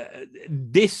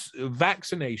this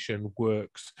vaccination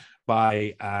works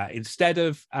by instead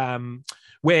of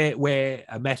where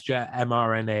a messenger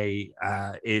mRNA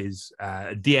is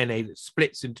DNA that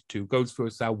splits into 2, goes through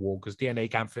a cell wall because DNA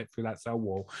can't fit through that cell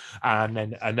wall, and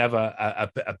then another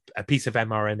a piece of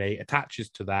mRNA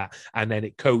attaches to that, and then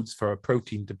it codes for a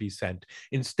protein to be sent.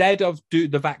 Instead of the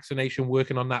vaccination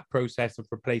working on that process of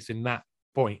replacing that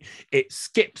point, it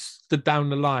skips down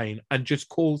the line and just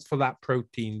calls for that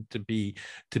protein to be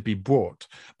brought.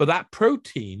 But that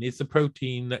protein is the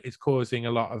protein that is causing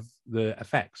a lot of the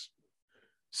effects.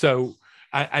 So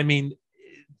I mean,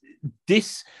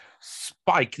 this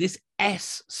spike, this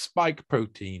S spike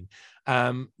protein,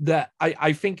 that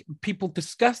I think people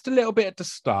discussed a little bit at the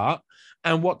start,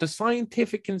 and what the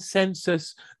scientific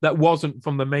consensus that wasn't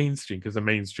from the mainstream, because the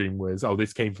mainstream was, oh,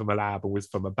 this came from a lab or was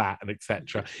from a bat and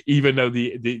etc. Even though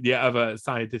the other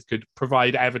scientists could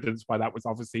provide evidence why that was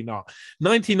obviously not.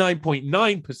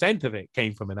 99.9% of it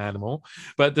came from an animal,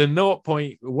 but the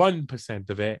 0.1%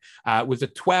 of it was a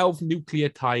 12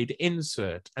 nucleotide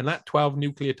insert, and that 12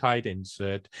 nucleotide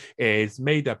insert is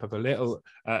made up of a little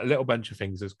bunch of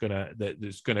things that's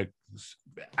gonna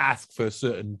ask for a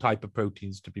certain type of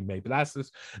proteins to be made. But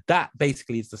that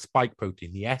basically is the spike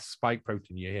protein, the S spike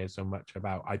protein you hear so much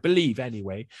about, I believe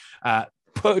anyway,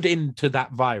 put into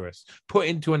that virus, put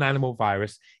into an animal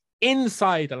virus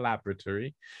inside a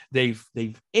laboratory. They've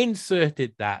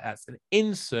inserted that. That's an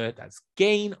insert. That's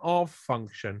gain of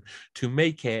function to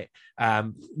make it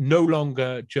no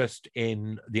longer just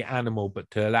in the animal, but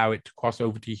to allow it to cross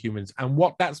over to humans. And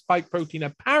what that spike protein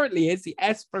apparently is, the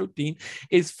S protein,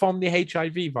 is from the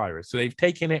HIV virus. So they've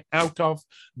taken it out of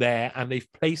there and they've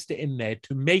placed it in there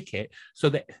to make it so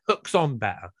that it hooks on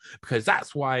better, because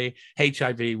that's why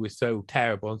HIV was so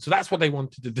terrible. And so that's what they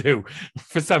wanted to do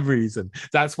for some reason.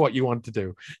 That's what you want to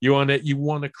do. You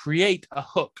want to create a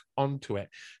hook onto it.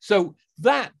 So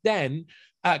that then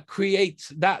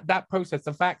creates that process.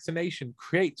 The vaccination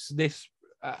creates this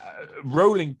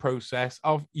rolling process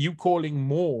of you calling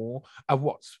more of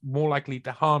what's more likely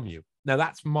to harm you. Now,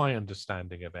 that's my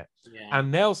understanding of it. Yeah.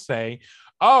 And they'll say,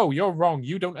 oh, you're wrong.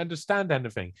 You don't understand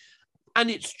anything.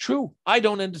 And it's true. I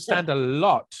don't understand a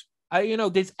lot.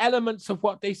 There's elements of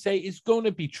what they say is going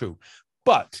to be true.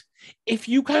 But if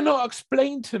you cannot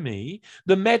explain to me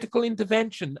the medical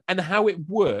intervention and how it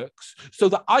works so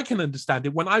that I can understand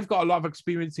it, when I've got a lot of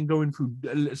experience in going through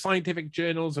scientific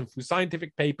journals and through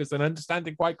scientific papers and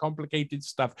understanding quite complicated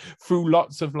stuff through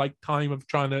lots of time of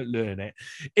trying to learn it,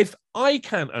 if I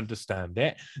can't understand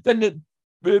it, then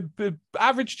the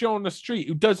average Joe on the street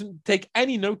who doesn't take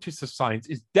any notice of science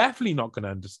is definitely not going to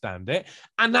understand it.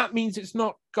 And that means it's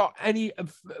not got any,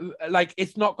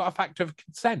 it's not got a factor of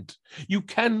consent. You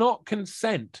cannot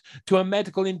consent to a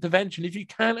medical intervention if you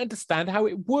can't understand how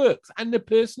it works. And the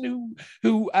person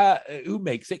who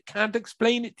makes it can't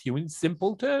explain it to you in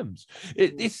simple terms.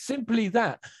 It's simply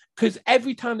that. Because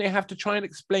every time they have to try and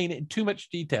explain it in too much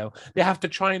detail, they have to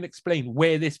try and explain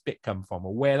where this bit come from,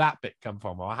 or where that bit come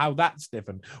from, or how that's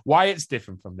different, why it's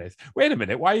different from this. Wait a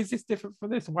minute, why is this different from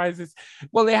this? Why is this?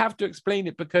 Well, they have to explain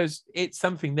it because it's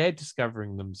something they're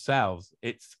discovering themselves.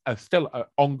 It's still an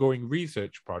ongoing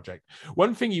research project.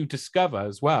 One thing you discover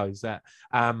as well is that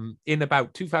in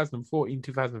about 2014,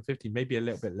 2015, maybe a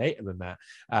little bit later than that,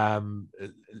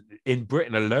 in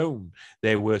Britain alone,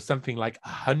 there were something like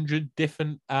 100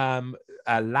 different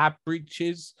lab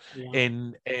breaches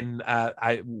in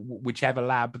whichever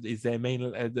lab is their main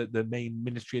the main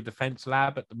Ministry of Defense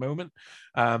lab at the moment,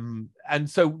 and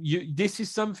so this is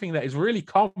something that is really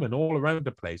common all around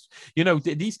the place.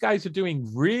 These guys are doing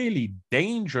really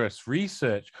dangerous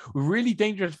research with really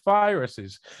dangerous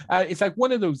viruses. It's like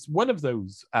one of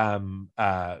those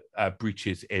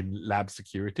breaches in lab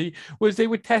security was they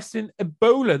were testing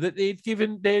Ebola that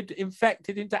they'd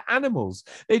infected into animals.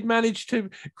 They'd managed to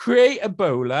create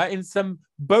Ebola in some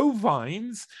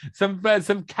bovines,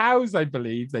 some cows, I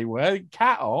believe they were,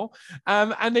 cattle,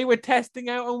 and they were testing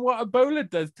out on what Ebola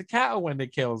does to cattle when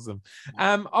it kills them.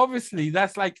 Obviously,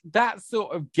 that's like that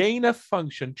sort of gain of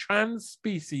function,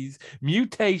 trans-species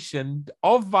mutation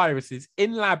of viruses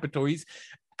in laboratories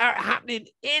are happening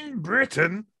in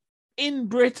Britain,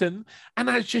 and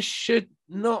that just should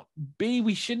not be.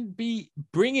 We shouldn't be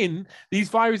bringing these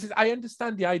viruses. I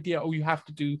understand the idea, you have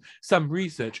to do some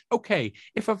research. Okay,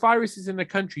 if a virus is in a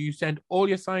country, you send all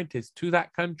your scientists to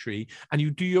that country and you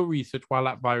do your research while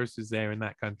that virus is there in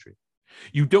that country.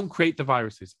 You don't create the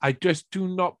viruses. I just do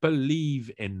not believe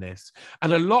in this.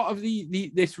 And a lot of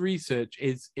this research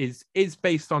is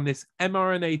based on this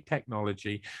mRNA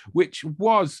technology, which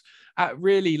was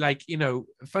really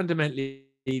fundamentally,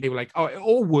 they were like, oh, it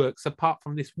all works apart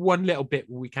from this one little bit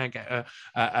where we can't get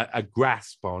a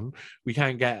grasp on, we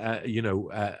can't get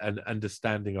an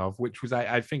understanding of, which was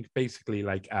I think basically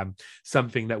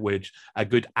something that would I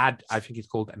think it's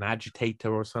called an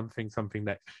agitator or something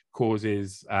that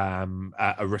causes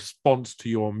a response to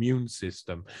your immune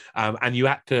system, and you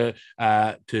had to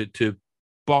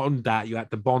you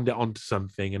had to bond it onto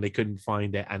something, and they couldn't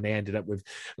find it, and they ended up with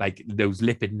those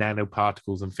lipid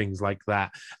nanoparticles and things like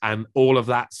that, and all of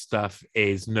that stuff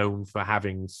is known for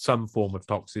having some form of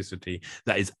toxicity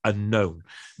that is unknown.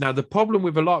 Now, the problem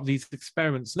with a lot of these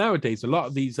experiments nowadays, a lot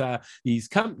of these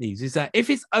companies, is that if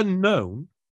it's unknown,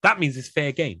 that means it's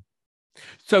fair game.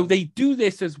 So they do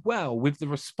this as well with the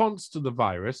response to the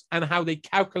virus and how they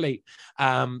calculate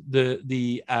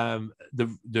the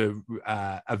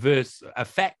adverse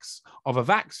effects of a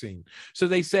vaccine. So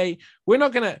they say we're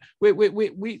not gonna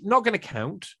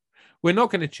count, we're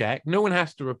not gonna check. No one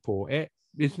has to report it.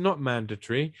 It's not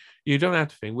mandatory. You don't have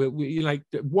to think. We like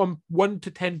 1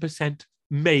 to 10%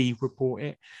 may report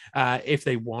it if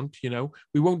they want.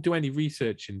 We won't do any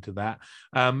research into that,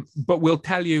 but we'll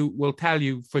tell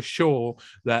you for sure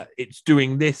that it's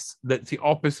doing this. That's the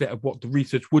opposite of what the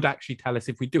research would actually tell us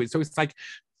if we do it. So it's like,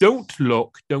 don't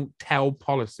look, don't tell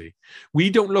policy. We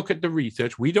don't look at the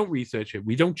research. We don't research it.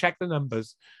 We don't check the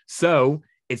numbers. So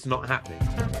it's not happening.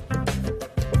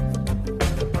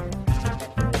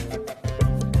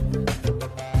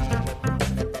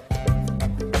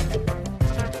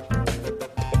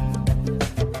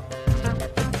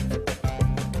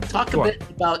 Talk a bit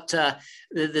about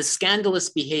the scandalous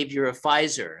behavior of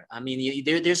Pfizer. I mean,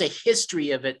 there's a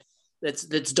history of it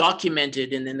that's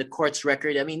documented in the court's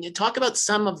record. I mean, talk about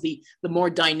some of the more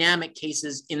dynamic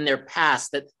cases in their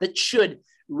past that should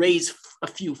raise a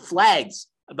few flags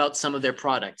about some of their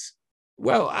products.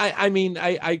 Well, I mean,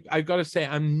 I got to say,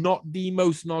 I'm not the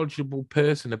most knowledgeable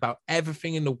person about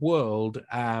everything in the world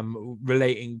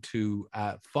relating to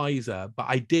Pfizer, but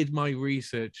I did my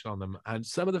research on them. And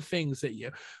some of the things that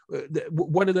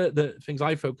one of the things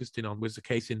I focused in on was the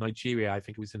case in Nigeria, I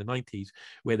think it was in the 90s,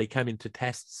 where they came in to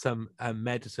test some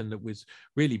medicine that was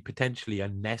really potentially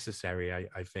unnecessary,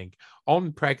 I think,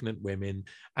 on pregnant women.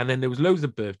 And then there was loads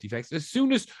of birth defects. As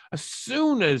soon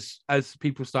as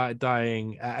people started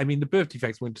dying, I mean, the birth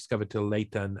defects weren't discovered till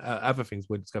later, and other things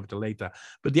weren't discovered till later.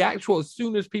 But as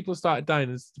soon as people started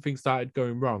dying, as things started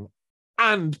going wrong,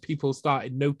 and people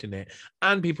started noting it,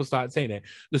 and people started saying it,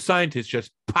 the scientists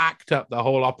just packed up the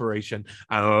whole operation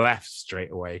and left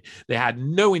straight away. They had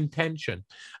no intention.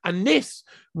 And this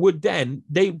would then,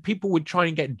 people would try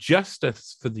and get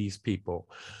justice for these people.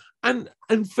 And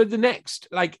for the next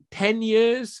 10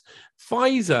 years,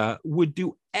 Pfizer would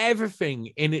do everything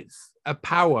in its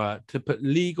power to put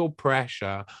legal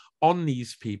pressure on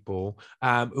these people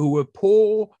who were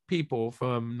poor people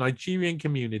from Nigerian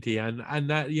community, and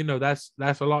that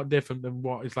that's a lot different than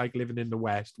what it's like living in the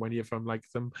West when you're from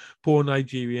some poor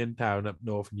Nigerian town up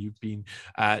north and you've been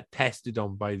tested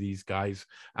on by these guys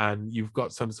and you've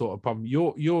got some sort of problem.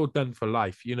 You're done for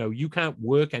life. You can't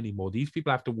work anymore. These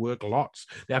people have to work lots.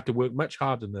 They have to work much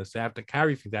harder than this. They have to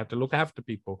carry things. They have to look after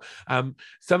people.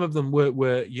 Some of them were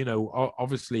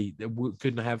obviously they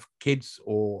couldn't have kids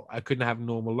or couldn't have a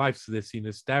normal life, so they're seen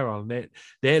as sterile, and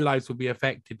their lives will be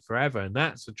affected forever, and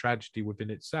that's a tragedy within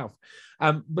itself.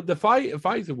 But the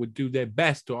Pfizer would do their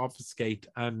best to obfuscate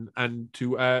and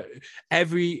to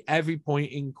every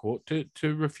point in court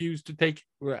to refuse to take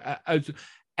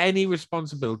any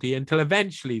responsibility until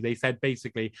eventually they said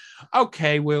basically,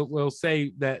 okay, we'll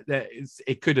say that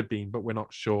it could have been, but we're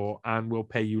not sure, and we'll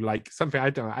pay you something,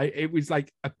 I don't know, it was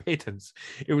like a pittance.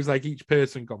 It was like each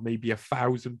person got maybe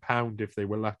 £1,000 if they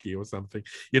were lucky or something.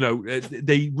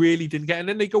 They really didn't get, and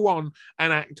then they go on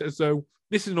and act as though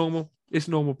this is normal. It's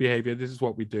normal behavior. This is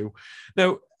what we do.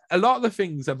 Now, a lot of the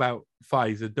things about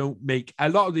Pfizer don't make a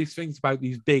lot of these things about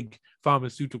these big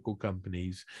pharmaceutical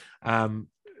companies.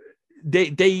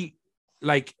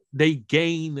 They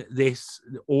gain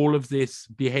all of this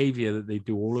behavior that they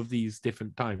do all of these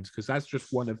different times, because that's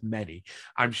just one of many.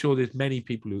 I'm sure there's many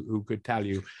people who could tell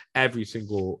you every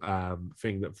single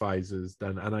thing that Pfizer's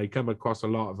done, and I come across a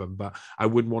lot of them, but I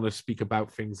wouldn't want to speak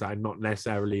about things that I'm not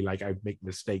necessarily I make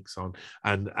mistakes on,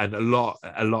 and a lot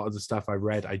of the stuff I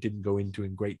read I didn't go into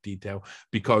in great detail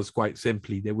because quite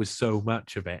simply there was so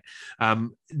much of it.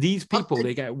 These people,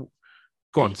 they get...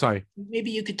 Go on, sorry. Maybe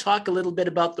you could talk a little bit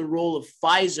about the role of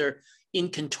Pfizer in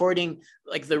contorting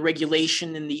the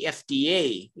regulation in the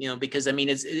FDA, because I mean,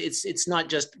 it's not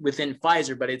just within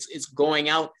Pfizer, but it's going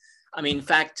out. I mean, in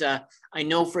fact, I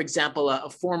know, for example, a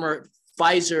former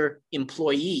Pfizer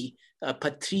employee,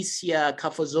 Patricia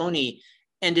Caffazzoni,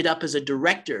 ended up as a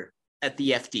director at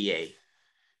the FDA.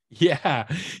 Yeah.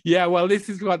 Well, this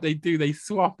is what they do. They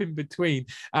swap in between.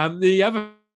 The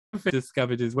other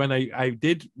discovered is when I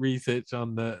did research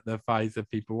on the Pfizer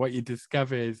people, what you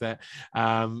discover is that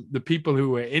the people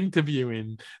who were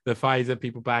interviewing the Pfizer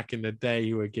people back in the day,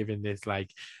 who were giving this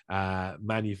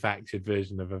manufactured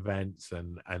version of events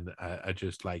and are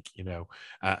just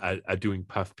are doing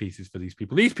puff pieces for these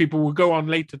people will go on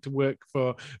later to work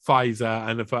for Pfizer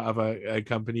and for other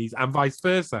companies, and vice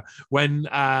versa. When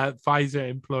Pfizer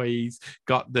employees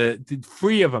got the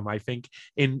 3 of them, I think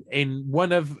in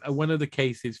one of the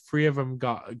cases, three of them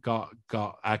got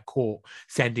caught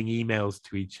sending emails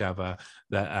to each other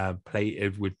that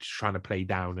were trying to play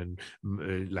down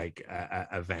and like a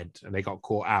event, and they got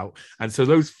caught out. And so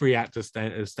those three had to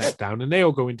step down, and they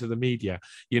all go into the media,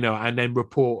 and then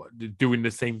report doing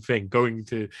the same thing,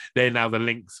 they're now the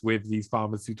links with these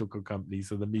pharmaceutical companies.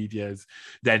 So the media's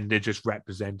then they're just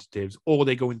representatives, or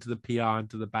they go into the PR,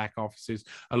 into the back offices.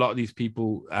 A lot of these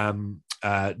people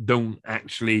don't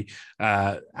actually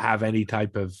have any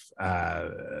type of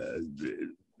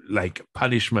like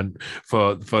punishment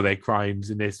for their crimes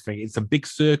in this thing. It's a big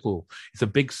circle.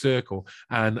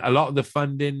 And a lot of the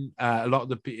funding,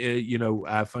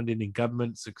 funding in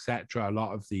governments, etc., a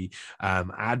lot of the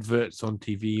adverts on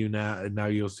TV now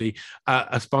you'll see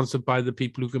are sponsored by the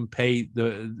people who can pay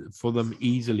for them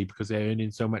easily because they're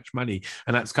earning so much money,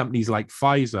 and that's companies like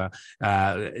Pfizer.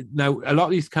 Now a lot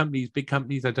of these companies, big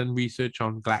companies, have done research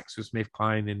on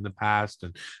GlaxoSmithKline in the past,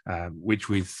 and which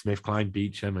with SmithKline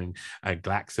Beecham and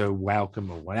Glaxo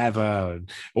Wellcome or whatever, and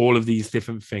all of these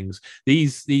different things.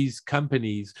 These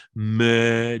companies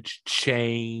merge,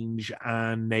 change,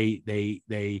 and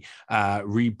they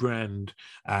rebrand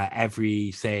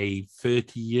every, say,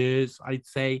 30 years, I'd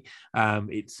say.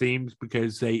 It seems,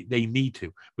 because they need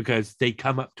to, because they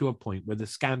come up to a point where the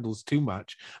scandal's too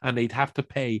much and they'd have to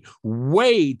pay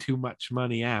way too much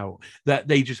money out, that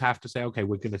they just have to say, okay,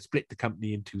 we're going to split the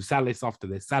company into sell this after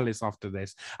this,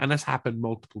 and that's happened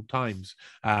multiple times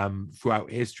throughout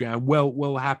history, and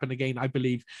will happen again. I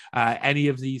believe any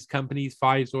of these companies,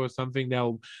 Pfizer or something,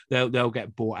 they'll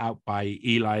get bought out by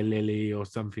Eli Lilly or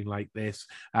something like this.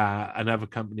 Another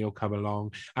company will come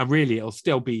along, and really it'll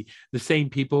still be the same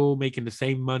people making the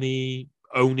same money,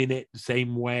 owning it the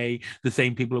same way. The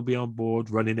same people will be on board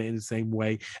running it in the same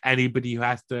way. Anybody who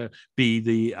has to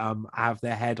be have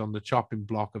their head on the chopping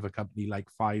block of a company like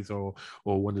Pfizer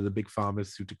or one of the big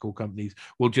pharmaceutical companies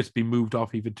will just be moved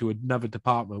off either to another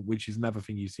department, which is another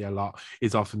thing you see a lot.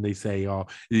 Is often they say, oh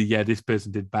yeah, this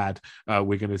person did bad,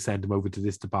 we're going to send them over to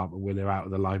this department where they're out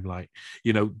of the limelight.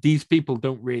 These people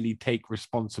don't really take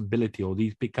responsibility, or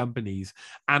these big companies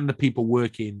and the people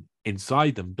working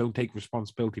inside them don't take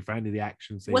responsibility for any of the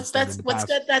actions they've done in the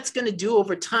past. That's going to do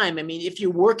over time? I mean, if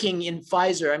you're working in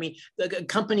Pfizer, I mean, a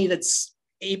company that's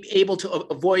able to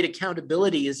avoid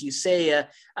accountability, as you say,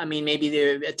 I mean, maybe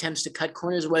their attempts to cut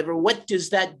corners or whatever, what does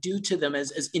that do to them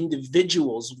as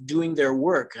individuals doing their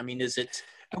work? I mean, is it...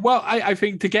 Well, I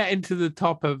think to get into the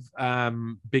top of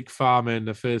big pharma in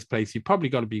the first place, you've probably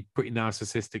got to be pretty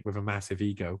narcissistic with a massive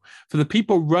ego. For the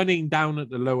people running down at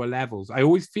the lower levels, I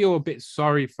always feel a bit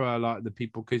sorry for a lot of the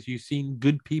people, because you've seen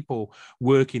good people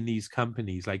work in these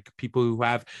companies, like people who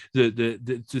have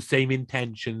the same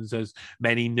intentions as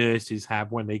many nurses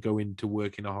have when they go into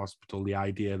work in a hospital. The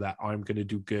idea that I'm going to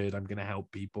do good, I'm going to help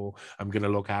people, I'm going to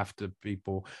look after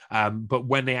people. But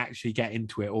when they actually get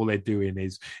into it, all they're doing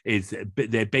is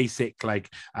their basic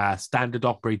standard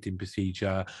operating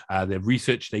procedure, the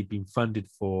research they've been funded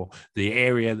for, the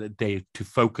area that they to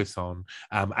focus on,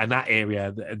 and that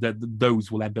area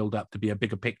those will then build up to be a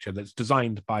bigger picture that's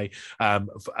designed by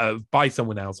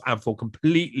someone else and for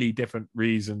completely different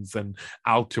reasons than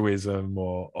altruism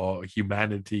or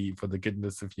humanity, for the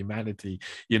goodness of humanity.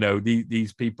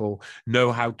 These people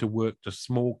know how to work the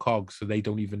small cogs, so they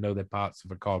don't even know they're parts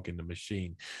of a cog in the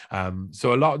machine.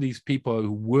 So a lot of these people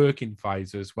who work in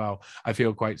Pfizer as well, I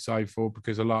feel quite sorry for,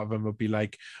 because a lot of them will be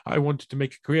like, I wanted to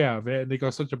make a career out of it, and they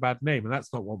got such a bad name. And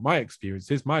that's not what my experience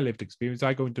is. My lived experience,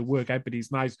 I go into work, everybody's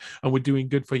nice, and we're doing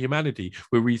good for humanity.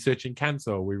 We're researching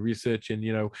cancer, we're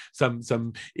researching,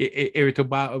 some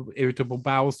irritable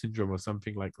bowel syndrome or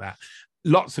something like that.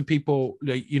 Lots of people,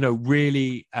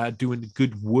 really doing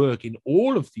good work in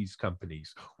all of these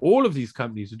companies. All of these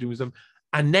companies are doing some.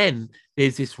 And then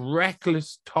there's this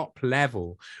reckless top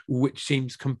level, which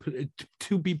seems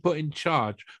to be put in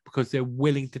charge because they're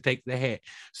willing to take the hit.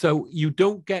 So you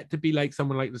don't get to be like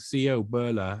someone like the CEO,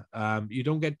 Burla. You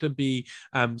don't get to be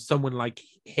someone like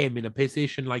him in a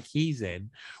position like he's in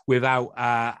without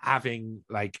having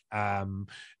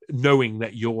knowing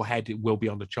that your head will be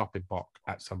on the chopping block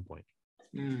at some point.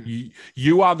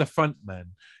 You are the front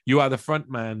man. You are the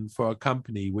front man for a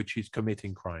company which is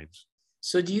committing crimes.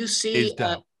 So do you see,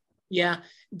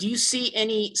 do you see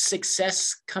any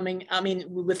success coming? I mean,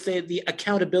 with the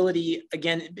accountability,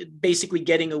 again, basically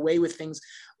getting away with things,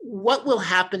 what will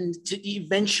happen to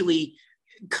eventually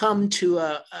come to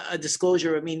a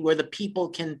disclosure? I mean, where the people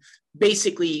can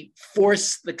basically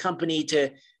force the company to,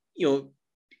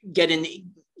 get in,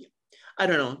 I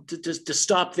don't know, to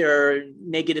stop their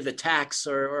negative attacks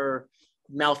or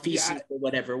malfeasance or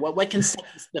whatever. What can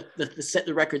set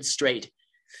the record straight?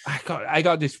 I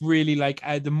got this really like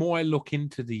the more I look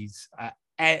into these,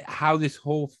 how this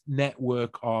whole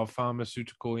network of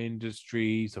pharmaceutical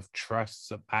industries, of trusts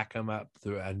that back them up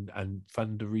through and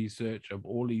fund the research of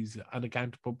all these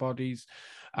unaccountable bodies,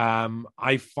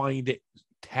 I find it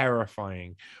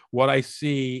terrifying. What I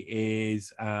see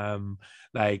is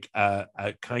like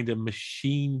a kind of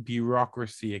machine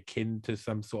bureaucracy akin to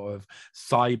some sort of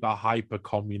cyber hyper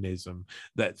communism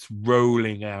that's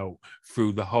rolling out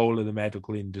through the whole of the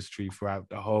medical industry, throughout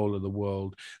the whole of the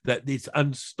world, that it's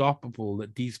unstoppable,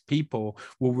 that these people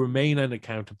will remain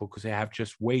unaccountable because they have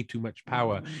just way too much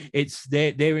power. It's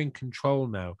they're in control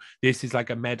now. This is like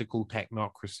a medical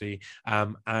technocracy,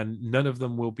 and none of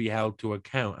them will be held to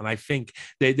account. And I think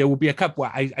there will be a couple.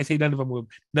 I say none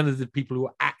of the people who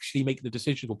actually make the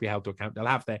decisions will be held to account. They'll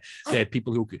have their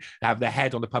people who have their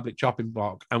head on the public chopping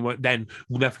block, and then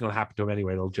nothing will happen to them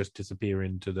anyway. They'll just disappear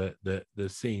into the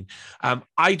scene.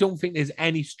 I don't think there's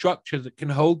any structure that can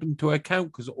hold them to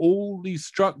account, because all these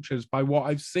structures, by what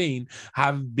I've seen,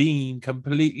 have been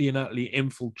completely and utterly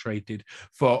infiltrated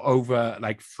for over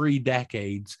like 3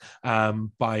 decades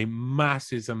by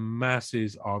masses and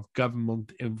masses of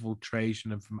government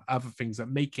infiltration and from other things that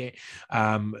make it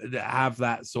that have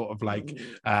that sort of like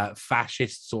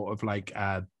fascist sort of like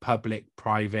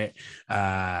public-private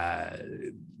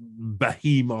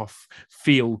behemoth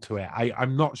feel to it.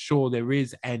 I'm not sure there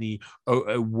is any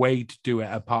a way to do it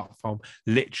apart from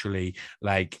literally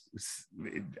like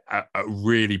a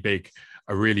really big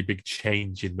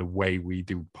change in the way we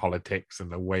do politics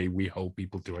and the way we hold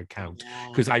people to account.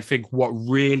 Because I think what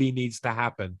really needs to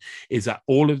happen is that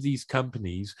all of these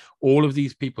companies, all of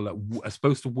these people that are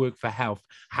supposed to work for health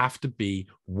have to be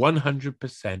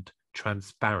 100%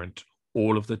 transparent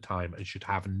all of the time and should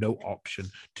have no option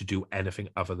to do anything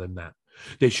other than that.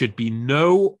 There should be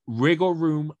no wriggle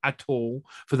room at all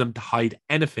for them to hide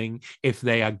anything. If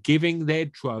they are giving their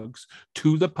drugs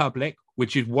to the public,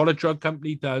 which is what a drug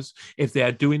company does, if they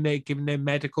are giving their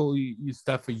medical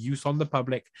stuff for use on the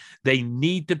public, they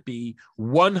need to be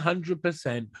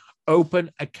 100%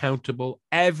 open, accountable,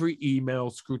 every email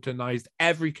scrutinized,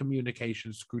 every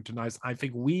communication scrutinized. I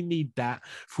think we need that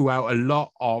throughout a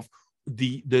lot of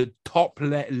the top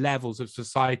levels of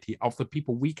society, of the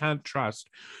people we can't trust,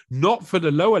 not for the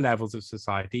lower levels of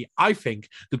society. I think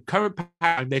the current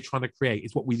paradigm they're trying to create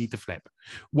is what we need to flip.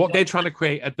 What they're trying to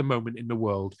create at the moment in the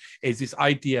world is this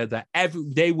idea that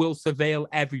they will surveil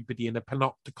everybody in a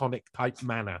panopticonic type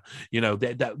manner, you know,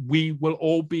 that we will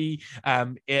all be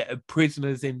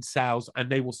prisoners in cells and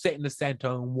they will sit in the center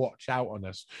and watch out on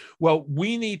us. Well,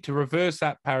 we need to reverse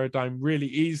that paradigm really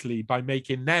easily by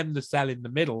making them the cell in the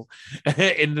middle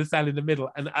and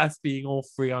us being all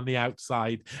free on the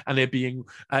outside, and there being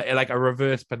like a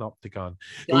reverse panopticon.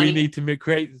 Johnny, we need to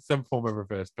create some form of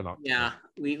reverse panopticon. Yeah,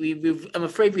 I'm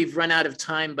afraid we've run out of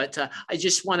time, but I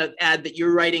just want to add that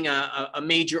you're writing a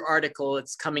major article.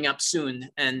 It's coming up soon,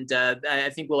 and I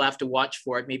think we'll have to watch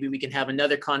for it. Maybe we can have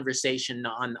another conversation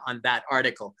on that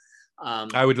article.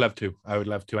 I would love to,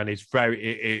 and it's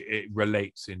it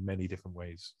relates in many different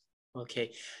ways.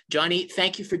 Okay, Johnny,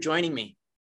 thank you for joining me.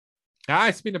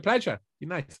 It's been a pleasure. Be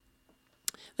nice.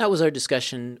 That was our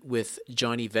discussion with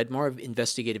Johnny Vedmore,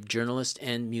 investigative journalist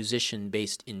and musician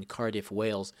based in Cardiff,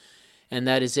 Wales. And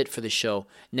that is it for the show.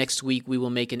 Next week, we will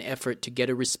make an effort to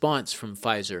get a response from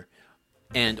Pfizer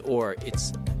and/or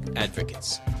its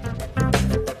advocates.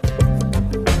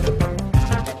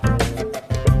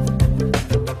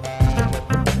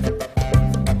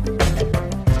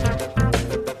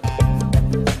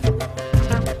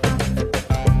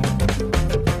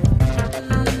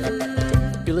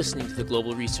 Listening to the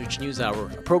Global Research News Hour,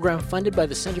 a program funded by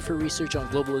the Center for Research on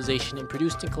Globalization and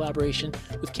produced in collaboration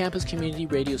with campus community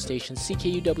radio station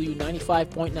CKUW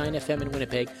 95.9 FM in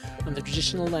Winnipeg on the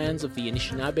traditional lands of the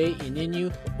Anishinaabe,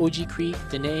 Ininu, Oji-Cree,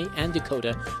 Dene, and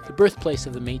Dakota, the birthplace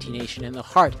of the Métis Nation and the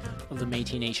heart of the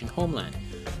Métis Nation homeland.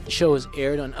 The show is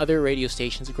aired on other radio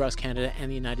stations across Canada and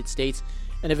the United States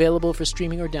and available for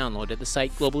streaming or download at the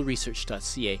site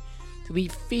globalresearch.ca. To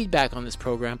leave feedback on this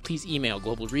program, please email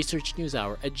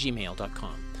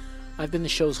globalresearchnewshour@gmail.com. I've been the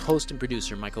show's host and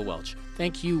producer, Michael Welch.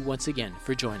 Thank you once again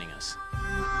for joining us.